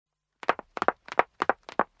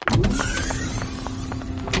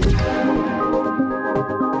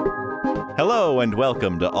Hello and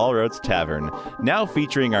welcome to All Roads Tavern, now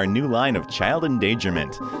featuring our new line of child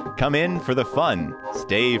endangerment. Come in for the fun,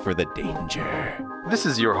 stay for the danger. This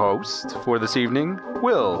is your host for this evening,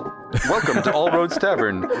 Will. Welcome to All Roads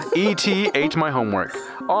Tavern. E.T. ate my homework.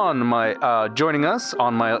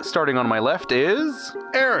 Starting on my left is...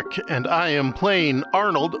 Eric, and I am playing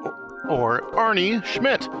Arnold, or Arnie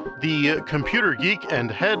Schmidt, the computer geek and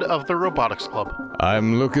head of the Robotics Club.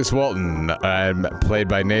 I'm Lucas Walton. I'm played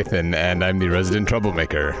by Nathan, and I'm the resident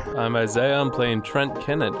troublemaker. I'm Isaiah. I'm playing Trent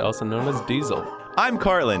Kennett, also known as Diesel. I'm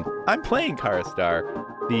Carlin. I'm playing Karastar,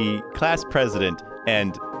 the class president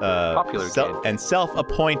and Popular kid.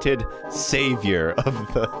 self-appointed savior of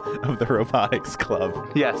the Robotics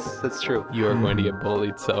Club. Yes, that's true. You are going to get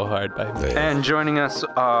bullied so hard by me. And joining us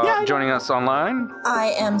online,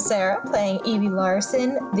 I am Sarah, playing Evie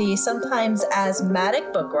Larson, the sometimes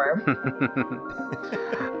asthmatic bookworm.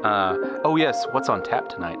 oh yes, what's on tap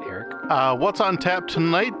tonight, Eric? What's on tap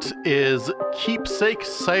tonight is Keepsake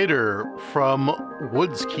Cider from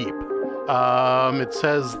Woods Keep. It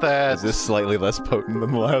says that... Is this slightly less potent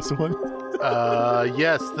than the last one?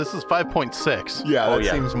 Yes, this is 5.6. Yeah, that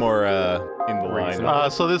seems more in the line.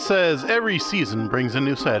 So this says, every season brings a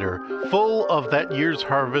new cider, full of that year's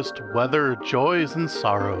harvest, weather, joys, and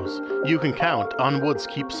sorrows. You can count on Woods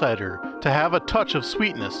Keep Cider to have a touch of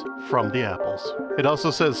sweetness from the apples. It also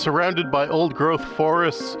says, surrounded by old-growth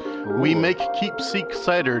forests, we make Keepsake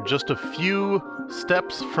Cider just a few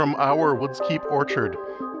steps from our Woods Keep orchard.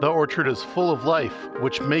 The orchard is full of life,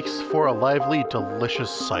 which makes for a lively, delicious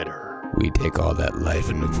cider. We take all that life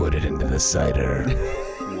and we put it into the cider.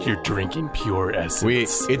 You're drinking pure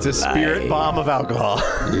essence. It's a spirit bomb of alcohol.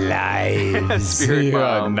 Lives. Spirit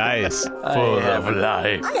bomb. Nice. Full of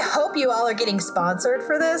life. I hope you all are getting sponsored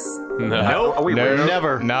for this. No. Oh, wait,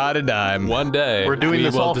 Never. Not a dime. One day, We're doing we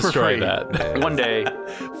this will all for destroy free. that. One day,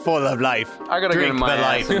 Full of life. I gotta Drink get in my the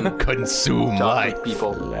ass life and consume talk life. with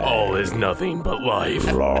people. All is nothing but life.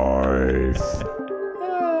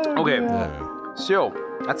 Okay, so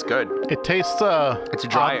that's good. It tastes, It's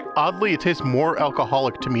dry. Oddly, it tastes more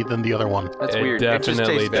alcoholic to me than the other one. That's It weird. It just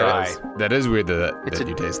definitely tastes dry. That is weird that It's you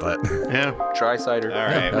a- taste that. Yeah. Dry cider. All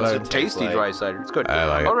right, It's what's a it taste tasty like? dry cider. It's good. I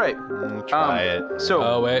like it. All right. Try it. So,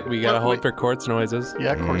 Oh, wait, we gotta Wait, hold wait. for quartz noises.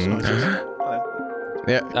 Yeah, of course.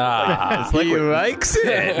 Yeah. Ah. He likes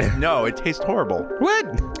it. No, it tastes horrible. What?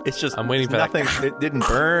 It's just I'm waiting for that. nothing. It didn't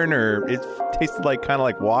burn, or it tasted like kind of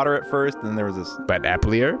like water at first, and then there was this. But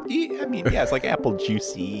applier? I mean, yeah, it's like apple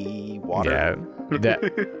juicy water. Yeah. That,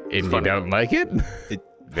 and you don't like it? It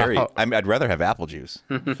very. I mean, I'd rather have apple juice.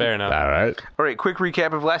 Fair enough. All right. all right, quick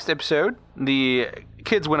recap of last episode. The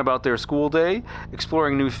kids went about their school day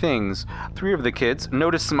exploring new things. 3 of the kids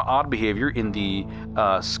noticed some odd behavior in the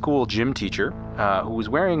school gym teacher who was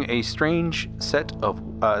wearing a strange set of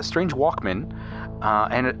strange Walkman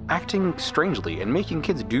and acting strangely and making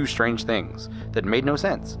kids do strange things that made no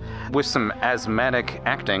sense. With some asthmatic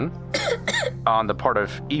acting on the part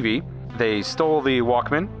of Evie, they stole the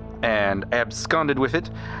Walkman and absconded with it,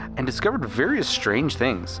 and discovered various strange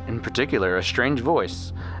things, in particular a strange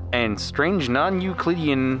voice and strange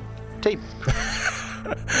non-Euclidean tape.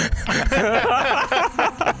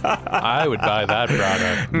 I would buy that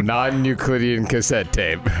product. Non-Euclidean cassette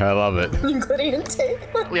tape. I love it. Including tape.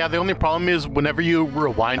 Yeah, the only problem is whenever you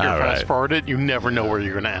rewind or All right. fast forward it, you never know where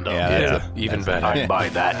you're going to end up. Yeah, Even better. Buy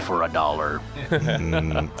that for $1.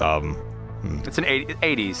 Mm, It's an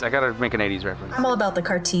 80s. I gotta make an 80s reference. I'm all about the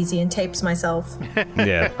Cartesian tapes myself.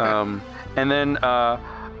 yeah. And then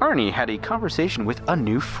Arnie had a conversation with a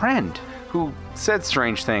new friend who said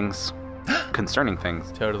strange things, concerning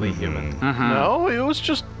things. Totally human. No, it was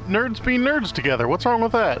just nerds being nerds together. What's wrong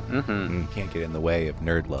with that? Can't get in the way of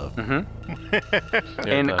nerd love.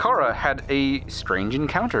 And Kara had a strange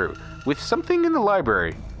encounter with something in the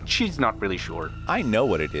library. She's not really sure. I know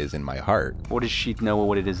what it is in my heart. What does she know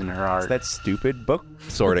what it is in her heart? That stupid book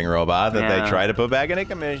sorting robot that Yeah. they try to put back into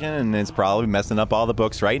commission, and it's probably messing up all the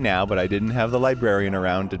books right now, but I didn't have the librarian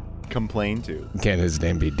around to complain to. Can his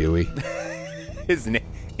name be Dewey? His name,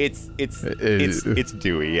 it's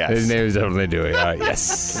Dewey, yes. His name is definitely Dewey.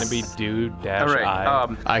 Yes. Can it be dude dash All right.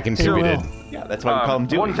 I? I contributed. Yeah, that's why we call him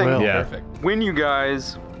Dewey. One thing, Well, Yeah. Perfect. when you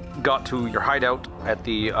guys got to your hideout at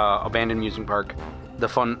the abandoned amusement park, the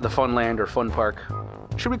fun land or fun park,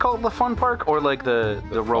 should we call it the fun park or like the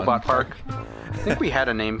robot park? I think we had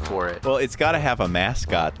a name for it. Well, it's got to have a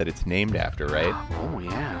mascot that it's named after, right? Oh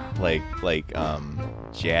yeah. Like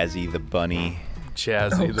Jazzy the Bunny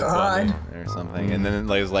Jazzy Oh, the God. Bunny. or something. And then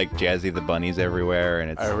there's like Jazzy the Bunnies everywhere, and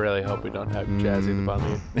it's I really hope we don't have Jazzy the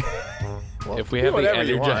Bunny. If we have the whatever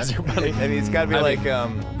you Energizer want. Bunny. I mean, it's got to be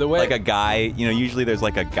the way- like a guy. Usually there's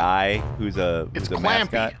like a guy who's a Clampy.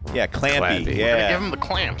 mascot. Yeah, Clampy. Clampy. Give Yeah, him the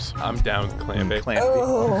clamps. I'm down with Clampy. Clampy.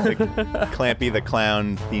 Oh. Clampy the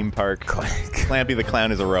clown theme park. Clampy the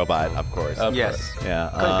clown is a robot, of course. Yes.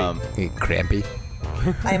 Yeah. Crampy.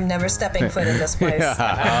 I am never stepping foot in this place.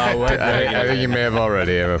 Oh, what? I think you may have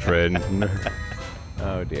already, I'm afraid.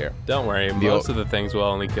 Oh dear. Don't worry. Most of the things will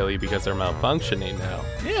only kill you because they're malfunctioning now.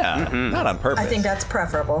 Yeah. Not on purpose. I think that's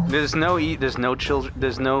preferable. There's no children.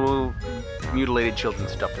 There's no mutilated children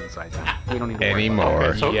stuffed inside them. We don't need to worry about Anymore.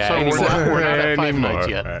 Okay, so Yeah, we're not at Five Anymore. Nights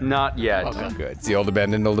yet. that. Not yet. Okay. good. It's the old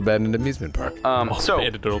abandoned amusement park. So A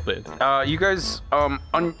little bit. you guys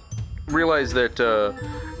realize that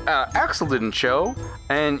Axel didn't show,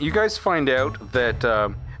 and you guys find out that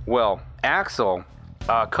Axel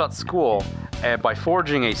cut school by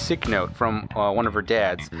forging a sick note from one of her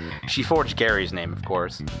dads. She forged Gary's name, of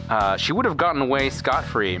course. She would have gotten away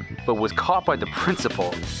scot-free, but was caught by the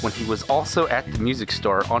principal when he was also at the music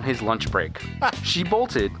store on his lunch break. She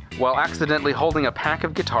bolted while accidentally holding a pack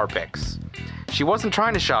of guitar picks. She wasn't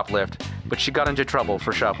trying to shoplift, but she got into trouble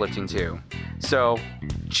for shoplifting too. So,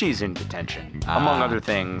 she's in detention. Among other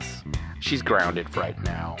things, she's grounded right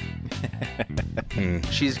now.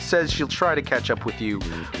 She says she'll try to catch up with you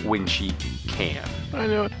when she can. I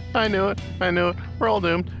knew it. We're all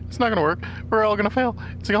doomed. It's not gonna work. We're all gonna fail.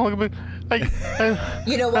 It's all gonna be.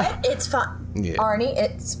 You know what? It's fine. Yeah. Arnie,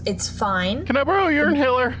 it's fine. Can I borrow your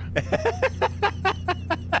inhaler?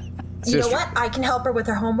 You know what? I can help her with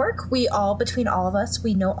her homework. Between all of us,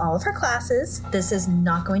 we know all of her classes. This is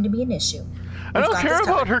not going to be an issue. I We've don't got care this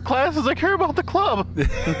about covered. her classes. I care about the club. But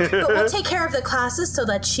we'll take care of the classes so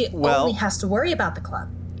that she only has to worry about the club.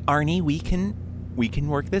 Arnie, we can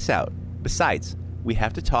work this out. Besides, we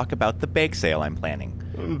have to talk about the bake sale I'm planning.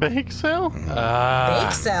 Bake sale?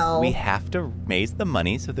 Bake sale. We have to raise the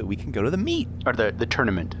money so that we can go to the meet. Or the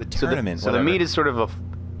tournament. The tournament, So the whatever. meet is sort of a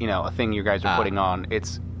thing you guys are putting on.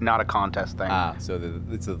 It's not a contest thing. So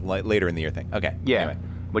it's a later in the year thing. Okay. Yeah. Anyway.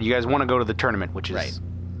 But you guys want to go to the tournament, which is Right.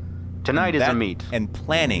 tonight is a meet. And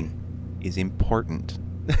planning is important.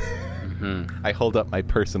 I hold up my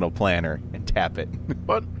personal planner and tap it.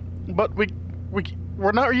 But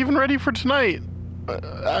we're not even ready for tonight.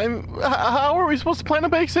 How are we supposed to plan a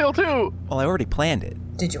bake sale too? Well, I already planned it.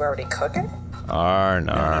 Did you already cook it?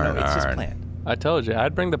 No, it's just planned. I told you,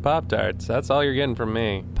 I'd bring the Pop-Tarts. That's all you're getting from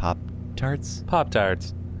me. Pop-Tarts?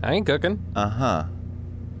 Pop-Tarts. I ain't cooking. Uh-huh.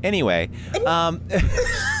 Anyway,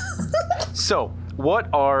 So, what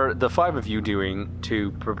are the five of you doing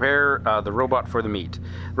to prepare the robot for the meet?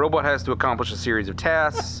 Robot has to accomplish a series of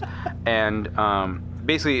tasks, and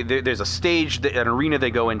basically there's a stage, an arena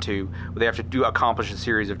they go into where they have to accomplish a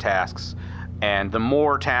series of tasks. And the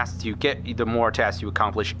more tasks you get, the more tasks you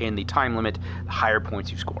accomplish in the time limit, the higher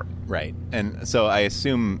points you score. right. And so I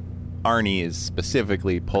assume Arnie is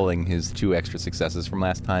specifically pulling his 2 extra successes from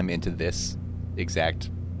last time into this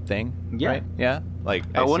exact thing, Yeah. right? Yeah?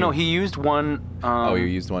 Like, No, he used one. you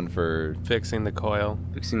used one for... Fixing the coil.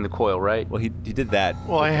 Fixing the coil, right? Well, he did that.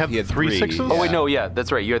 Well, I had he had 3 sixes? Yeah. Oh, wait, no, yeah,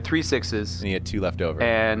 that's right. You had 3 6s. And he had 2 left over.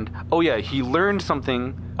 And, he learned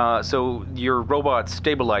something. So your robot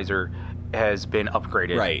stabilizer has been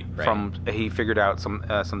upgraded. Right. He figured out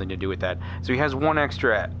something to do with that. So he has one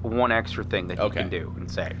extra thing that he can do and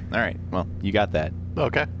say. All right. Well, you got that.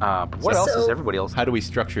 Okay. But what else does everybody else? How do we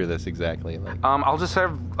structure this exactly? Like,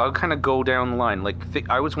 I'll kind of go down the line. Like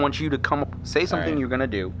I just want you to come up, say something right. you're gonna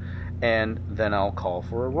do, and then I'll call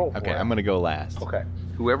for a roll. okay, for it. I'm going to go last. Okay.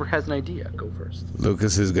 Whoever has an idea, go first.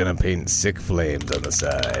 Lucas is gonna paint sick flames on the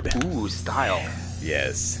side. Ooh, style.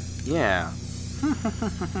 Yes. Yeah.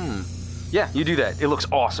 Yeah, you do that. It looks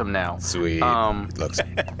awesome now. Sweet. Looks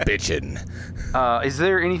bitchin'. Is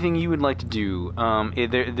there anything you would like to do?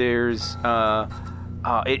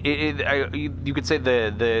 You could say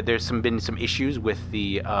there's been some issues with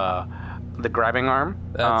the grabbing arm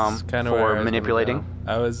That's kind of for manipulating.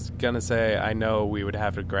 I was gonna say I know we would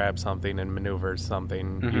have to grab something and maneuver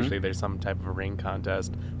something. Mm-hmm. Usually there's some type of a ring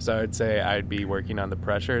contest. So I'd say I'd be working on the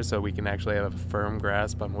pressure so we can actually have a firm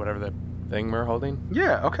grasp on whatever the thing we're holding.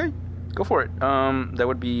 Yeah. Okay. Go for it. That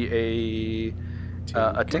would be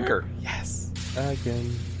a tinker. Yes.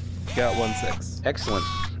 Again. Got 1 6. Excellent.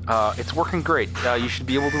 It's working great. You should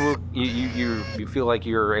be able to. You feel like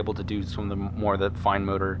you're able to do some of the more of the fine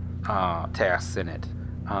motor tasks in it.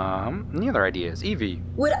 Any other ideas, Evie?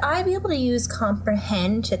 Would I be able to use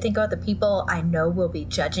comprehend to think about the people I know will be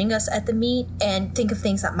judging us at the meet and think of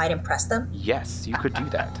things that might impress them? Yes, you could do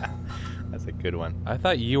that. That's a good one. I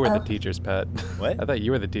thought you were the teacher's pet. What? I thought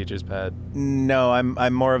you were the teacher's pet. No,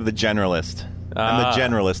 I'm more of the generalist. I'm the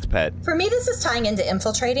generalist pet. For me, this is tying into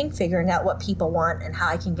infiltrating, figuring out what people want and how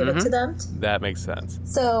I can give it to them. That makes sense.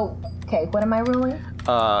 So, okay, what am I rolling?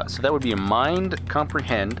 So that would be a mind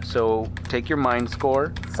comprehend. So take your mind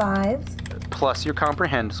score 5, plus your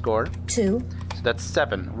comprehend score. 2. So that's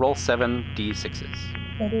 7. Roll 7 d6s.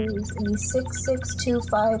 That is a 6, 6, 2,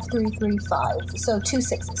 5, 3, 3, 5. So 2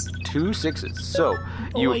 6s. 2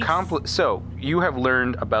 6s. So you have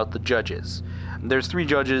learned about the judges. There's 3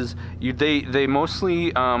 judges. They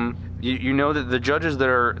mostly you know that the judges that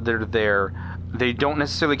are there, they don't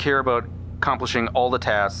necessarily care about accomplishing all the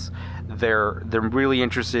tasks. They're really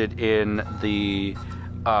interested in the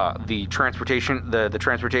transportation the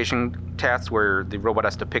transportation tasks where the robot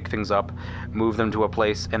has to pick things up, move them to a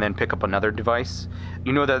place, and then pick up another device.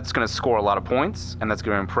 You know that's going to score a lot of points, and that's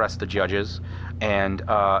going to impress the judges. And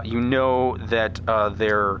you know that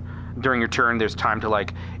during your turn, there's time to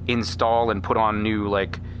like install and put on new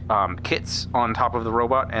kits on top of the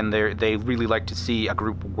robot, and they really like to see a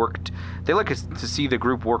group worked. They like to see the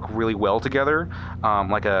group work really well together,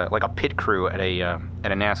 like a pit crew at a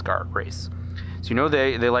NASCAR race. So you know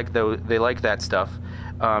they like that stuff.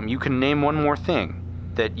 You can name one more thing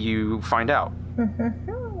that you find out.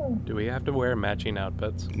 Do we have to wear matching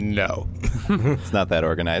outfits? No. It's not that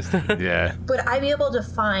organized. Yeah. Would I be able to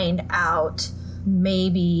find out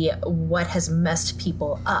maybe what has messed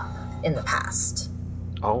people up in the past?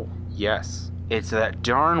 Oh, yes. It's that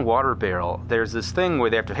darn water barrel. There's this thing where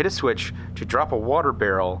they have to hit a switch to drop a water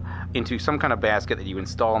barrel into some kind of basket that you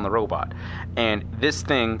install on the robot. And this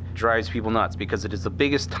thing drives people nuts because it is the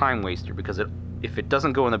biggest time waster, because if it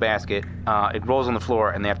doesn't go in the basket, it rolls on the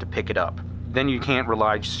floor and they have to pick it up. Then you can't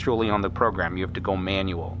rely solely on the program. You have to go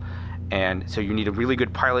manual. And so you need a really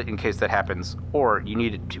good pilot in case that happens, or you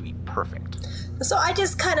need it to be perfect. So I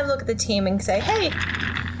just kind of look at the team and say, hey,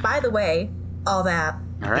 by the way, all that.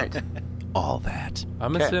 All right. All that.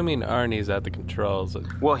 I'm assuming Arnie's at the controls.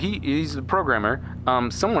 Well, he's the programmer.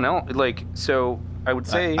 Someone else, so I would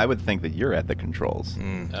say... I would think that you're at the controls.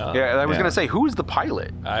 Yeah, I was going to say, who's the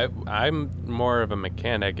pilot? I'm more of a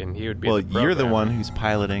mechanic, and he would be the you're the programmer. one who's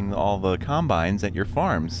piloting all the combines at your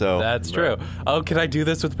farm, so... That's true. Oh, can I do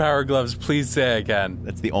this with Power Gloves? Please say again.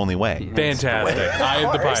 That's the only way. Fantastic. I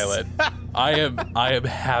am the pilot. I am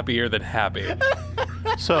happier than happy.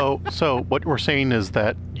 So what we're saying is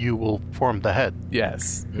that you will form the head.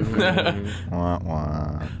 Yes. Wah,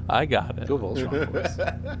 wah. I got it.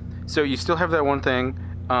 So you still have that one thing.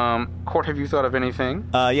 Court, have you thought of anything?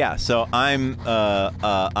 Yeah, so I'm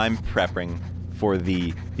prepping for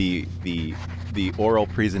the oral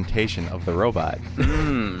presentation of the robot,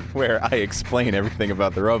 where I explain everything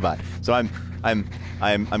about the robot. So I'm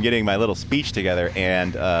getting my little speech together,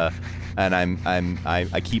 and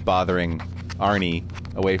I keep bothering Arnie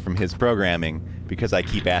away from his programming because I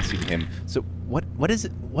keep asking him. So what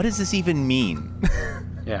does this even mean?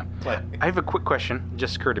 Yeah. I have a quick question.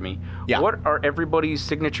 Just occurred to me. Yeah. What are everybody's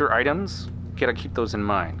signature items? Gotta keep those in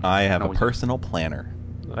mind. I have a personal planner.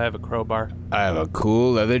 I have a crowbar. I have a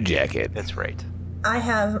cool leather jacket. That's right. I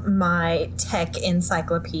have my tech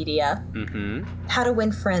encyclopedia. How to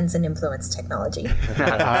win friends and influence technology.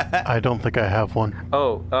 I don't think I have one.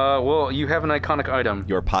 Oh, well, you have an iconic item.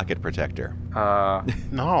 Your pocket protector.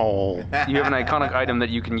 No. You have an iconic item that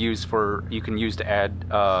you can use to add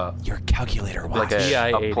Your calculator watch.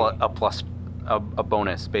 like a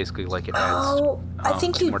bonus, basically, like it adds. Oh, I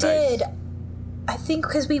think you more dice. did. I think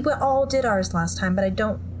because we all did ours last time, but I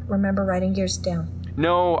don't remember writing yours down.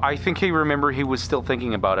 No, I think he was still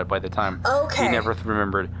thinking about it by the time. Okay. He never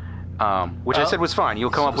remembered, which I said was fine. You'll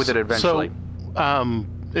come up with it eventually. So,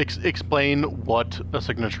 explain what a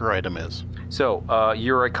signature item is. So,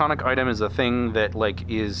 your iconic item is a thing that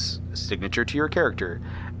is signature to your character,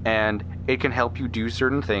 and it can help you do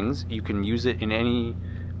certain things. You can use it in I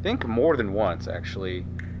think more than once, actually,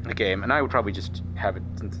 in a game. And I would probably just have it,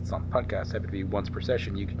 since it's on the podcast, have it be once per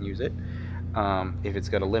session. You can use it if it's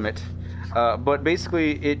got a limit. But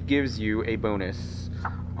basically, it gives you a bonus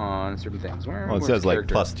on certain things. Well, it says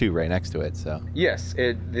 +2 right next to it, so. Yes,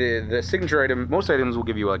 the signature item, most items will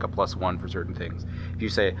give you a +1 for certain things. If you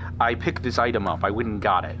say, I picked this item up, I went and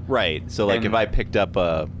got it. Right, so if I picked up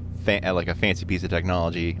a fancy piece of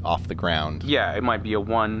technology off the ground. Yeah, it might be a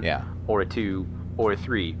 1 or a 2 or a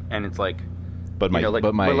 3, and it's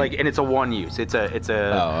and it's a one use.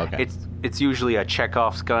 It's usually a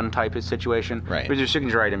Chekhov's gun type of situation. Right. But your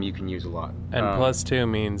signature item you can use a lot. And +2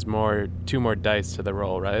 means 2 more dice to the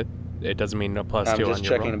roll, right? it doesn't mean no plus I'm 2 on just your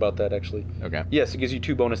checking roll. about that, actually. Okay. Yes, it gives you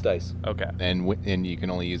 2 bonus dice. Okay. And you can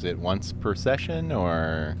only use it once per session,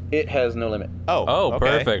 or It has no limit. Oh, okay.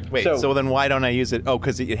 perfect. Wait, So- so then why don't I use it? Oh,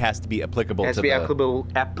 because it has to be applicable It has to to be the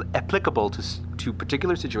applicable to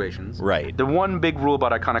particular situations. Right. The one big rule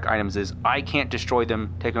about iconic items is I can't destroy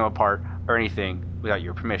them, take them apart, or anything without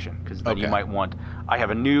your permission, because then you Okay. might want. I have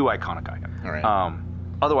a new iconic item. All right.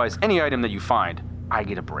 Otherwise, any item that you find, I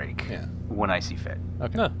get a break Yeah. when I see fit.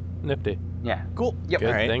 Huh, nifty. Yeah. Cool. Yep. Good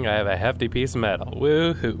All right. thing I have a hefty piece of metal.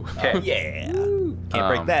 Woohoo. Okay. Yeah. Can't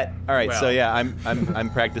break that. All right. So well. yeah, I'm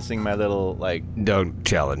practicing my little like. Don't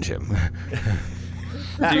challenge him.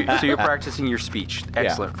 So you're practicing your speech.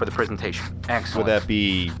 Excellent for the presentation. Excellent. Would that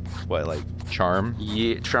be what, like charm?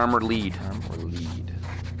 Yeah, charm or lead? Charm or lead?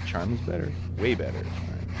 Charm is better. Way better. All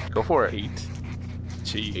right. Go for it. 8.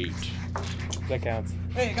 Cheat. That counts.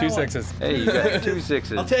 Hey, 2 6s. Hey, you got 2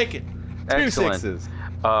 6s. I'll take it. Excellent. 2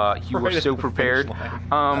 6s. You were Right at so the prepared.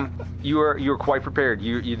 finish line. You are quite prepared.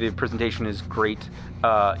 The presentation is great.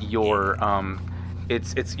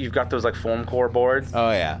 It's you've got those like foam core boards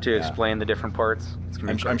Oh yeah. to yeah. explain the different parts. It's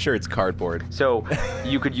gonna be I'm great. sure it's cardboard. So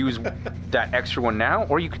you could use that extra one now,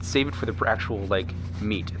 or you could save it for the actual like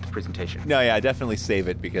meat at the presentation. No, yeah, I definitely save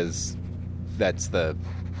it because that's the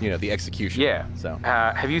execution. Yeah. So.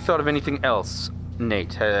 Have you thought of anything else,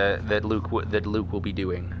 Nate, that Luke will be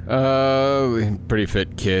doing? Pretty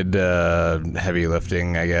fit kid, heavy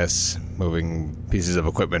lifting, I guess, moving pieces of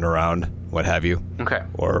equipment around, what have you, Okay,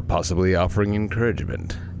 or possibly offering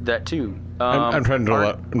encouragement. that too. I'm trying to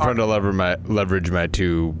Aren't- leverage my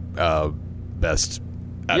 2 best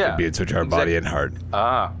attributes, which are body and heart.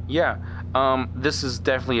 Yeah. This is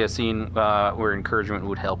definitely a scene where encouragement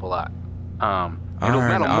would help a lot.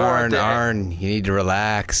 Arn, you need to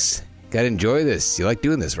relax. Gotta enjoy this. You like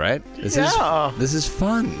doing this, right? This is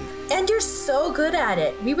fun. And you're so good at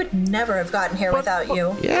it. We would never have gotten here without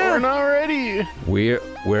you. We're not ready.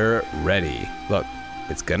 We're ready. Look,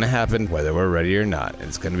 it's gonna happen whether we're ready or not. And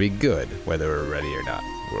it's gonna be good whether we're ready or not.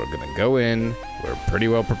 We're gonna go in. We're pretty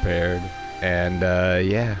well prepared, and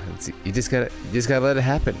you just gotta let it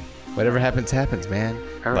happen. Whatever happens, man.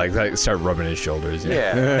 All right. Like start rubbing his shoulders.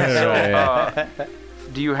 Yeah. So,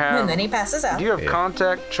 do you have? And then he passes out. Do you have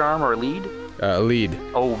contact, charm, or lead? Lead.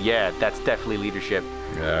 Oh yeah, that's definitely leadership.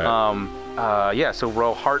 Yeah. So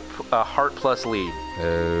roll heart plus lead,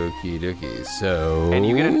 Okie dokie. So. and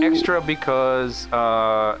you get an extra because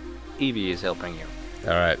Evie is helping you.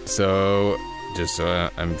 All right. So, just so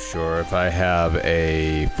I'm sure, if I have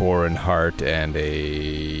a 4 in heart and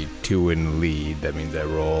a 2 in lead, that means I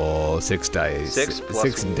roll 6 dice. 6 plus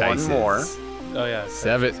 6 one dices. more. Oh, yeah.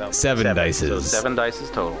 7 So dices. 7 dices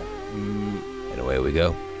total. And away we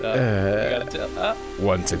go. You gotta tell.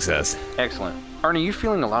 1 success. Excellent. Arnie, you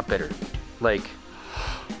feeling a lot better. Like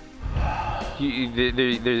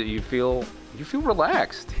you feel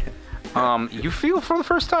relaxed. You feel for the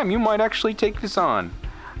first time you might actually take this on.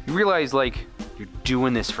 You realize like you're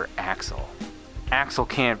doing this for Axel. Axel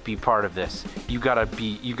can't be part of this. You gotta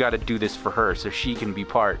do this for her so she can be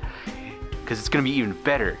part. Because it's gonna be even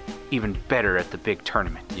better at the big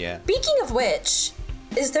tournament. Yeah. Speaking of which,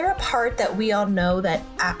 is there a part that we all know that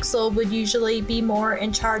Axel would usually be more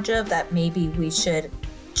in charge of that maybe we should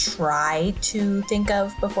try to think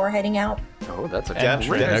of before heading out? Oh, that's a Def-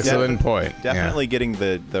 great def- Excellent point. Definitely getting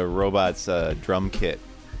the robot's drum kit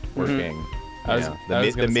working. I was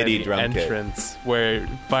The gonna MIDI say drum kit. entrance where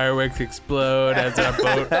fireworks explode as our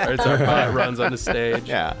bot runs on the stage.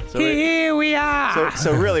 Yeah. So here we are.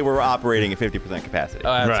 So really, we're operating at 50% capacity.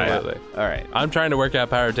 Oh, absolutely. All right. I'm trying to work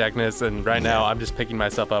out pyrotechnist, and right now I'm just picking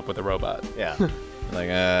myself up with a robot. Yeah. Like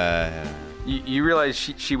You realize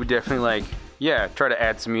she would definitely like try to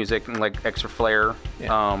add some music and like extra flair.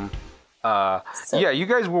 Yeah. You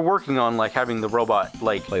guys were working on like having the robot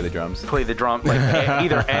like play the drums. play the drum like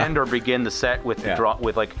either end or begin the set with the drum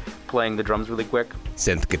with like playing the drums really quick.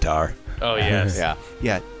 Synth guitar. Oh yes. Yeah.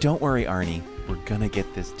 Yeah. Don't worry, Arnie. We're gonna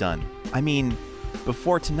get this done. I mean,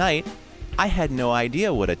 before tonight, I had no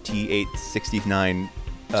idea what a T869.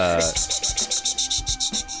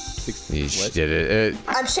 You did it.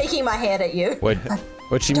 I'm shaking my head at you.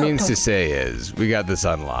 What she means to say is, we got this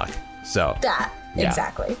on lock. So That, Yeah.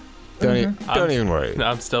 exactly. don't even worry.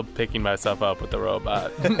 I'm still picking myself up with the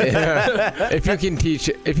robot. If you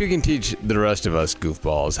can teach the rest of us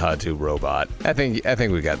goofballs how to robot, I think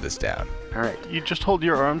we got this down. All right. You just hold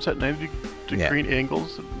your arms at 90-degree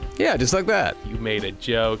angles. Yeah, just like that. You made a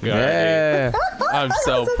joke. Arnie. Yeah. I'm That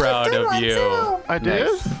so was a proud good of one, you. too. I did?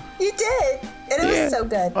 You did. And it was so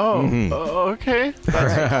good. Oh, okay.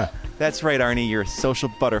 That's right, Arnie. You're a social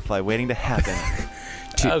butterfly waiting to happen.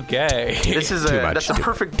 Okay. This is Too much. that's a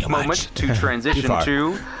perfect Too much. moment to transition far.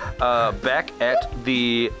 to back at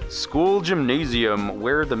the school gymnasium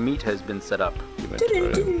where the meet has been set up.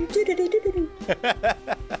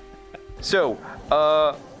 So,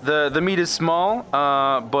 the meet is small,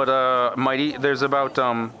 but mighty. There's about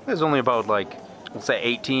there's only about like we'll say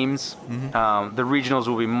 8 teams. The regionals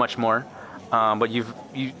will be much more. But you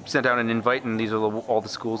sent out an invite, and these are all the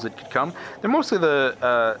schools that could come. They're mostly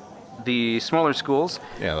the smaller schools.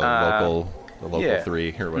 Yeah, the local yeah.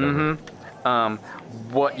 3 or whatever.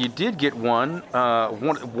 What you did get one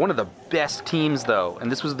of the best teams though,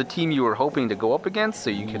 and this was the team you were hoping to go up against, so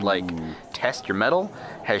you could like test your mettle,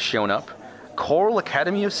 has shown up. Coral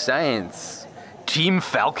Academy of Science, Team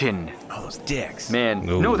Falcon. Oh, those dicks. Man,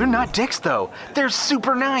 Ooh. no, they're not dicks though. They're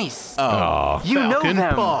super nice. Oh, You know Falcon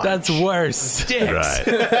them. Punch. That's worse. right.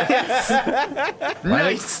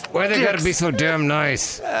 Nice. Why they gotta dicks. be so damn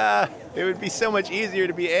nice? It would be so much easier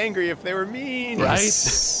to be angry if they were mean. Right?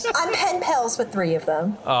 I'm pen pals with 3 of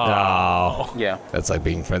them. Oh. Yeah. That's like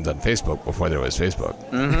being friends on Facebook before there was Facebook.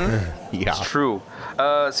 Yeah. True.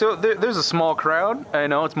 So there's a small crowd. I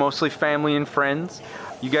know it's mostly family and friends.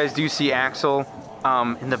 You guys do see Axel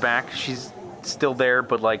in the back. She's still there,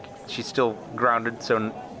 but like she's still grounded,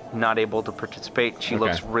 so not able to participate. She Okay.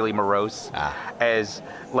 looks really morose, as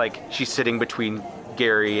like she's sitting between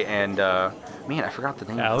Gary and man, I forgot the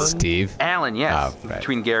name. Alan? Steve. Alan, yes, Oh, right.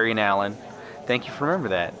 between Gary and Alan. Thank you for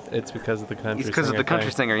remembering that. It's because of the country It's because of singer the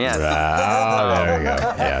country thing. singer, yes. Oh, there we go.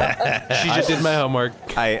 Yeah. She just did my homework.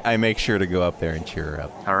 I make sure to go up there and cheer her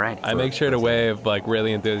up. All right. I make sure to wave like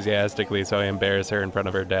really enthusiastically so I embarrass her in front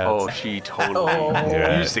of her dad. Oh, she totally.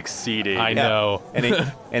 Yeah. You succeeded. I know.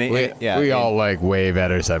 And We all like wave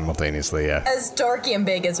at her simultaneously, yeah. As dorky and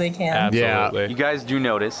big as we can. Absolutely. You guys do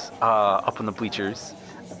notice up on the bleachers,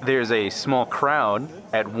 there's a small crowd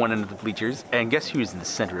at one end of the bleachers, and guess who's in the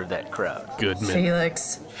center of that crowd? Goodman.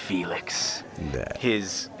 Felix. Felix. That-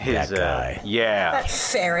 His That guy. yeah. That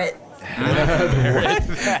ferret.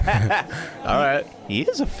 All right. He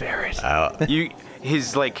is a ferret.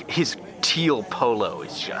 His teal polo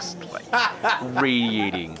is just like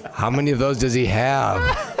radiating How many of those does he have?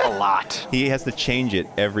 a lot. He has to change it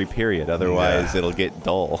every period, otherwise it'll get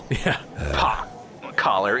dull. Pop.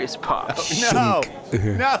 Collar is popped. No,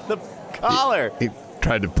 not the collar. He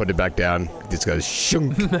tried to put it back down. Just goes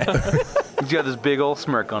shunk. He's got this big old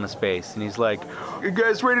smirk on his face, and he's like, "You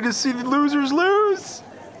guys ready to see the losers lose?"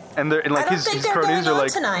 And they're and like I don't his think they're cronies going are on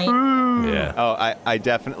like, tonight. Yeah. Oh, I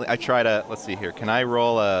definitely try to. Let's see here. Can I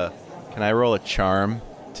roll a charm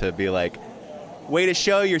to be like, way to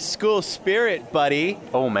show your school spirit, buddy?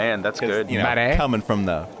 "Oh man, that's 'Cause, good." You know, Buddy. coming from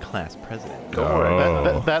the class president.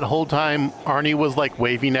 That whole time, Arnie was like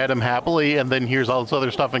waving at him happily, and then hears all this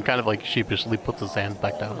other stuff and kind of like sheepishly puts his hands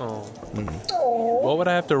back down. What would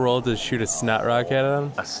I have to roll to shoot a snot rocket at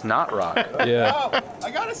him? A snot rock. Yeah.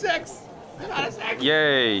 I got a 6.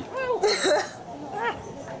 Yay.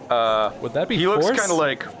 Would that be He looks force? kind of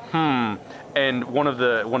like, and one of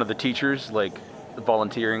the teachers, like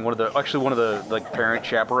volunteering, one of the like parent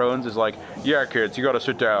chaperones is like, "Yeah, kids, you got to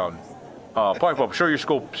sit down. Pipe up, show your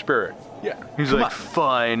school spirit." Yeah. He's Come like, on.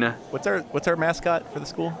 "Fine." What's our mascot for the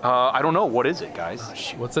school? I don't know, what is it, guys?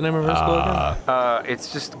 What's the name of her school again?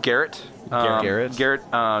 It's just Garrett. Garrett? Garrett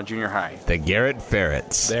Junior High. The Garrett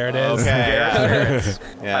Ferrets. There it is. Okay.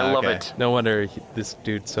 Yeah, I love okay. it. No wonder this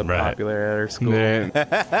dude's so Right. popular at our school.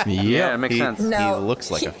 Yeah. Yeah, it makes sense. No, He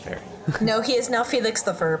looks like he- a ferret. No, he is now Felix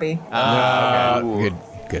the Furby. Good.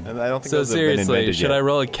 Good. I don't think So those have been seriously, invented should yet. I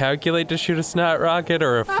roll a calculate to shoot a snot rocket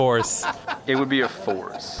or a force? It would be a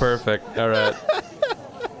force. Perfect. All right.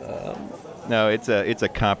 No, it's a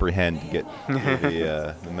comprehend to get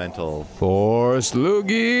the mental. Force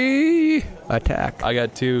Loogie. Attack. I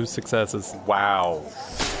got 2 successes. Wow.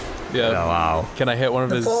 Yeah. Oh, wow. Can I hit one of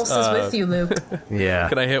The his? force is with you, Luke. Yeah.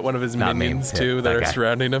 Can I hit one of his Not me. minions Yeah, too that that are guy.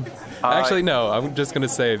 surrounding him? Actually, no. I'm just gonna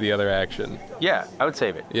save the other action. Yeah, I would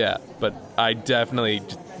save it. Yeah, but I definitely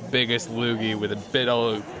biggest loogie with a big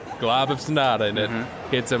old glob of snot in it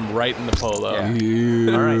hits him right in the polo.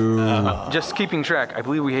 Yeah. All right. Just keeping track, I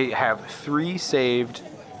believe we have 3 saved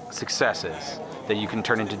successes that you can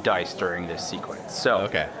turn into dice during this sequence. So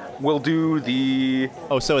Okay. we'll do the.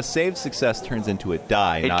 Oh, so a saved success turns into a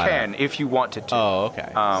die. It not can if you want it to. Oh,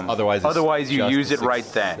 okay. Otherwise, you it's use it just a right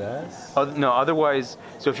then. No, otherwise,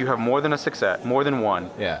 so if you have more than a success, more than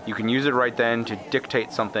one, Yeah. you can use it right then to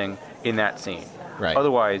dictate something in that scene. Right.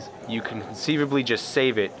 Otherwise, you can conceivably just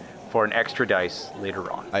save it for an extra dice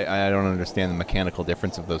later on. I don't understand the mechanical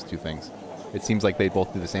difference of those two things. It seems like they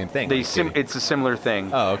both do the same thing. It's a similar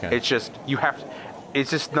thing. Oh, okay. It's just you have. It's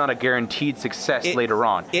just not a guaranteed success It- later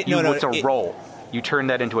on. it- It's a it- roll. you turn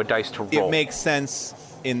that into a dice to roll. It makes sense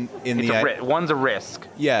in it's the one's a risk.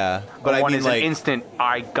 Yeah, but I one mean is like an instant.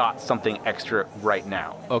 I got something extra right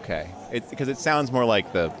now. okay, it's because it sounds more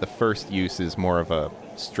like the first use is more of a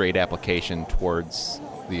straight application towards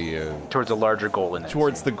the Towards a larger goal in it.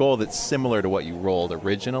 towards the goal that's similar to what you rolled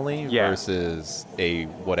originally Yeah. versus a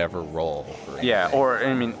whatever roll. For Yeah, anything. or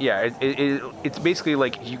I mean, yeah, it's basically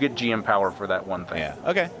like you get GM power for that one thing. yeah.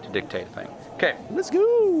 Okay, To dictate a thing. Okay, let's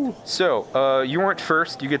go. so you weren't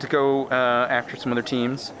first. You get to go after some other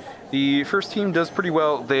teams. The first team does pretty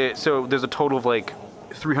well. So there's a total of like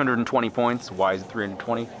 320 points. Why is it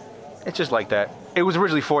 320? It's just like that. It was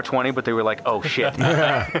originally 420, but they were like, oh shit.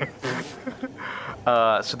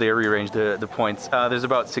 So they rearranged the points. There's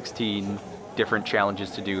about 16 different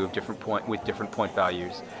challenges to do of with different point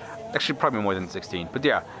values. Actually, probably more than 16. But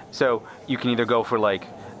yeah, so you can either go for like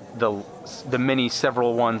the many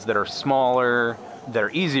several ones that are smaller, that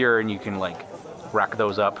are easier, and you can like rack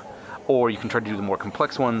those up, or you can try to do the more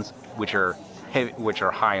complex ones, which are heavy, which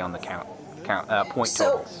are high on the point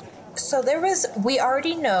totals. So we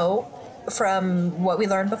already know from what we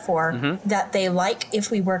learned before that they like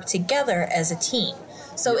if we work together as a team.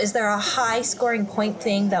 So is there a high scoring point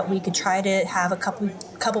thing that we could try to have a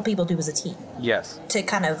couple people do as a team Yes. to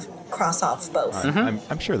kind of cross off both?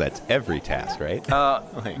 I'm sure that's every task, right?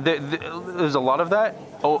 There's a lot of that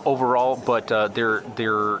overall, but there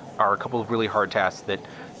are a couple of really hard tasks that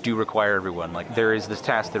do require everyone. Like there is this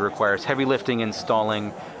task that requires heavy lifting,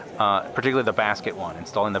 installing, particularly the basket one,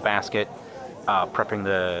 installing the basket, prepping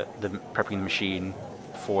the machine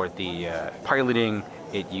for the piloting.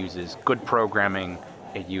 It uses good programming.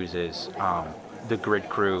 It uses the grid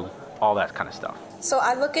crew, all that kind of stuff. So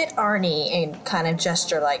I look at Arnie and kind of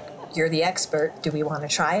gesture like, you're the expert. Do we want to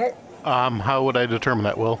try it? How would I determine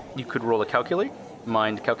that, Will? You could roll a calculate,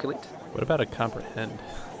 mind calculate. What about a comprehend?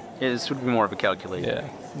 This would be more of a calculate. Yeah.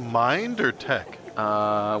 Mind or tech?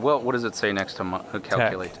 Well, what does it say next to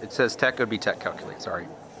calculate? It says tech. It would be tech calculate. Sorry,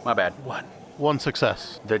 my bad. One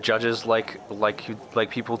success. The judges like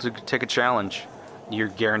people to take a challenge. You're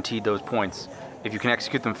guaranteed those points. If you can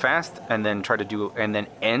execute them fast and then and then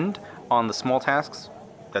end on the small tasks,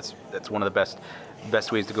 that's one of the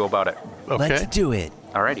best ways to go about it. Okay. Let's do it.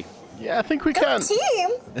 Alrighty. Yeah, I think we can. Team!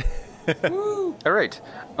 All right.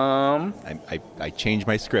 I changed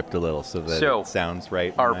my script a little so that it sounds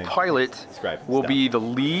right. Our when I pilot describe will stuff. be the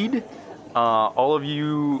lead. All of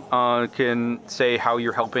you can say how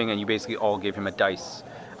you're helping, and you basically all give him a dice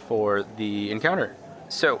for the encounter.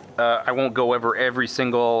 So I won't go over every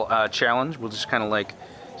single challenge. We'll just kind of like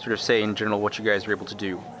sort of say in general what you guys are able to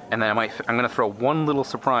do, and then I'm going to throw one little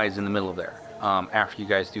surprise in the middle of there after you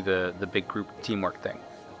guys do the big group teamwork thing.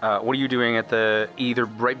 What are you doing at either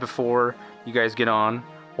right before you guys get on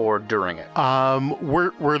or during it?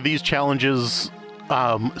 Were these challenges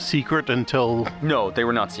secret until? No, they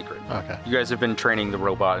were not secret. Okay. You guys have been training the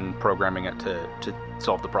robot and programming it to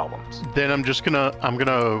solve the problems. Then I'm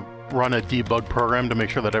gonna run a debug program to make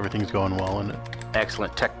sure that everything's going well in it.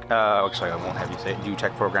 Excellent. Tech. Actually, I won't have you do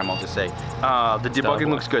tech program. I'll just say the debugging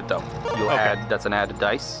looks good though. You'll add. That's an added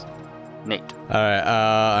dice. Nate. All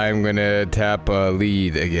right, I'm gonna tap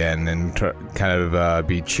lead again and kind of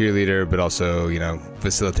be cheerleader, but also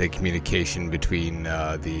facilitate communication between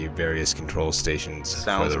the various control stations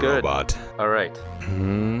Sounds for the good. robot. All right.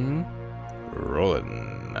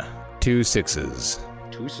 Rolling 2 6s.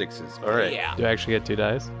 2 6s. All right. Yeah. Do I actually get 2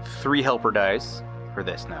 dice? 3 helper dice for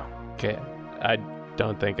this now. Okay. I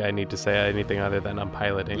don't think I need to say anything other than I'm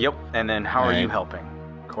piloting. Yep. And then how are you helping,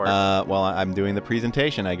 Corey? Well, I'm doing the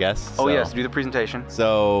presentation, I guess. Oh yes, do the presentation.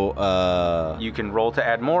 So you can roll to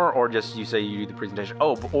add more, or just you say you do the presentation.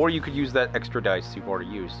 Oh, or you could use that extra dice you've already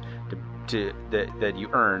used that you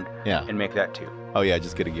earned. Yeah. And make that 2. Oh yeah,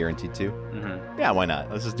 just get a guaranteed 2. Mm-hmm. Yeah, why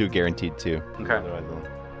not? Let's just do a guaranteed 2. Okay. Otherwise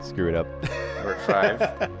I'll screw it up. We're at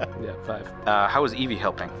 5. Yeah, 5. How is Evie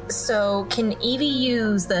helping? So can Evie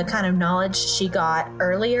use the kind of knowledge she got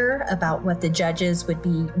earlier about what the judges would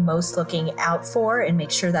be most looking out for and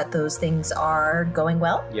make sure that those things are going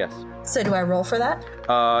well? Yes. So do I roll for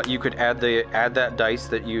that? You could add that dice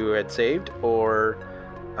that you had saved, or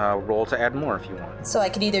roll to add more if you want, So I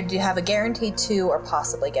could either have a guaranteed 2 or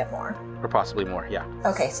possibly get more. or possibly more. Yeah.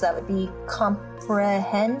 Okay, so that would be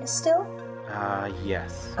comprehend still?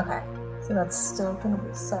 Yes. Okay, so that's still going to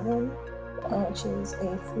be 7, which is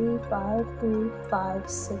a 3, 5, 3, 5,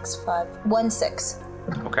 6, 5, 1, 6.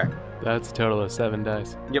 Okay. That's a total of 7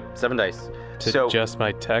 dice. Yep. 7 dice. To just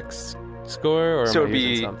my text score, or So am I it'd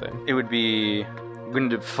using be something? it would be I'm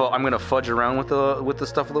gonna fudge around with the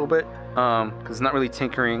stuff a little bit because it's not really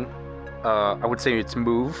tinkering. I would say it's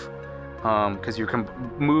move. because you can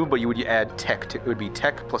move, but you would add tech to it. Would be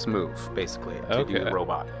tech plus move, basically, to do Okay.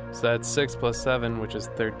 robot. So that's 6 plus 7, which is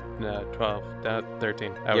 12.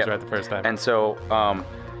 13. I was Yep. right the first time. And so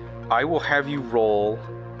I will have you roll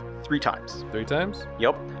 3 times. 3 times?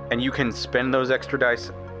 Yep. And you can spend those extra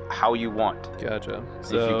dice how you want. Gotcha.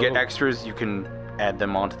 So if you get extras, you can add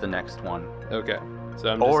them onto the next one. Okay. So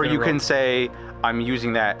I'm just Or gonna you roll- can say, I'm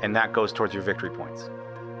using that, and that goes towards your victory points.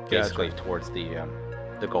 Gotcha. Basically, towards the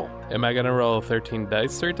goal. Am I gonna roll 13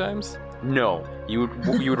 dice 3 times? No. You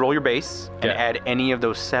would roll your base and Yeah. add any of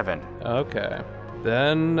those 7. Okay.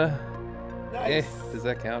 Then. Does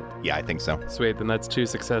that count? Yeah, I think so. Sweet. Then that's 2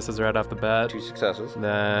 successes right off the bat. 2 successes.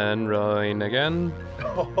 Then rolling again.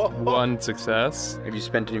 1 success. Have you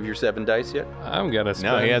spent any of your 7 dice yet? I'm gonna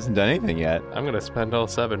spend. No, he hasn't done anything yet. I'm gonna spend all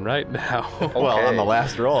 7 right now. Well, on the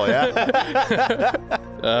last roll, yeah.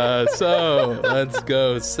 So let's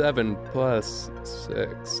go 7 plus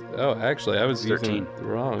 6. Oh, actually, I was 13. using the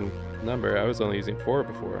wrong number. I was only using 4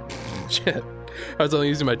 before. Shit. I was only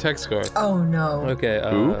using my tech score. Oh no. Okay.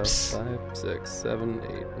 Oops. 5, 6, 7,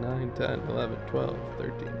 8, 9, 10, 11, 12,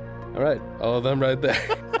 13. All right, all of them right there.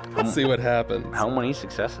 Let's see what happens. How many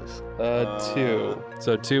successes? 2.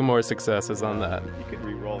 So 2 more successes on that. You could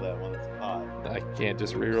re-roll that one that's odd. I can't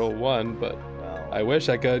just reroll 1, but I wish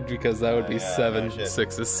I could because that would be yeah, 7 no shit.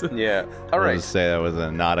 sixes. Yeah. I'll All right. just say that was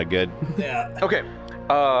not a good. Okay.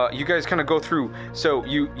 You guys kind of go through. So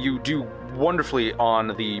you do wonderfully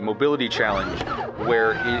on the mobility challenge,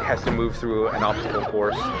 where it has to move through an obstacle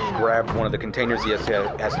course, grab one of the containers he has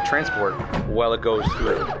to transport while it goes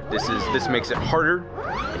through. This makes it harder,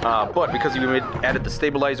 but because you added the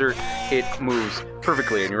stabilizer, it moves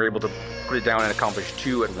perfectly, and you're able to put it down and accomplish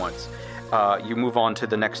 2 at once. You move on to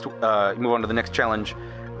the next. Challenge,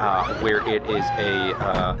 where it is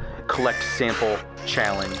a collect sample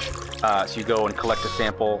challenge. So you go and collect a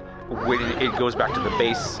sample. It goes back to the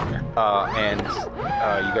base, and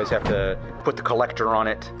you guys have to put the collector on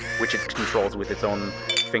it, which it controls with its own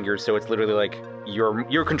fingers. So it's literally like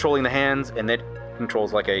you're controlling the hands, and it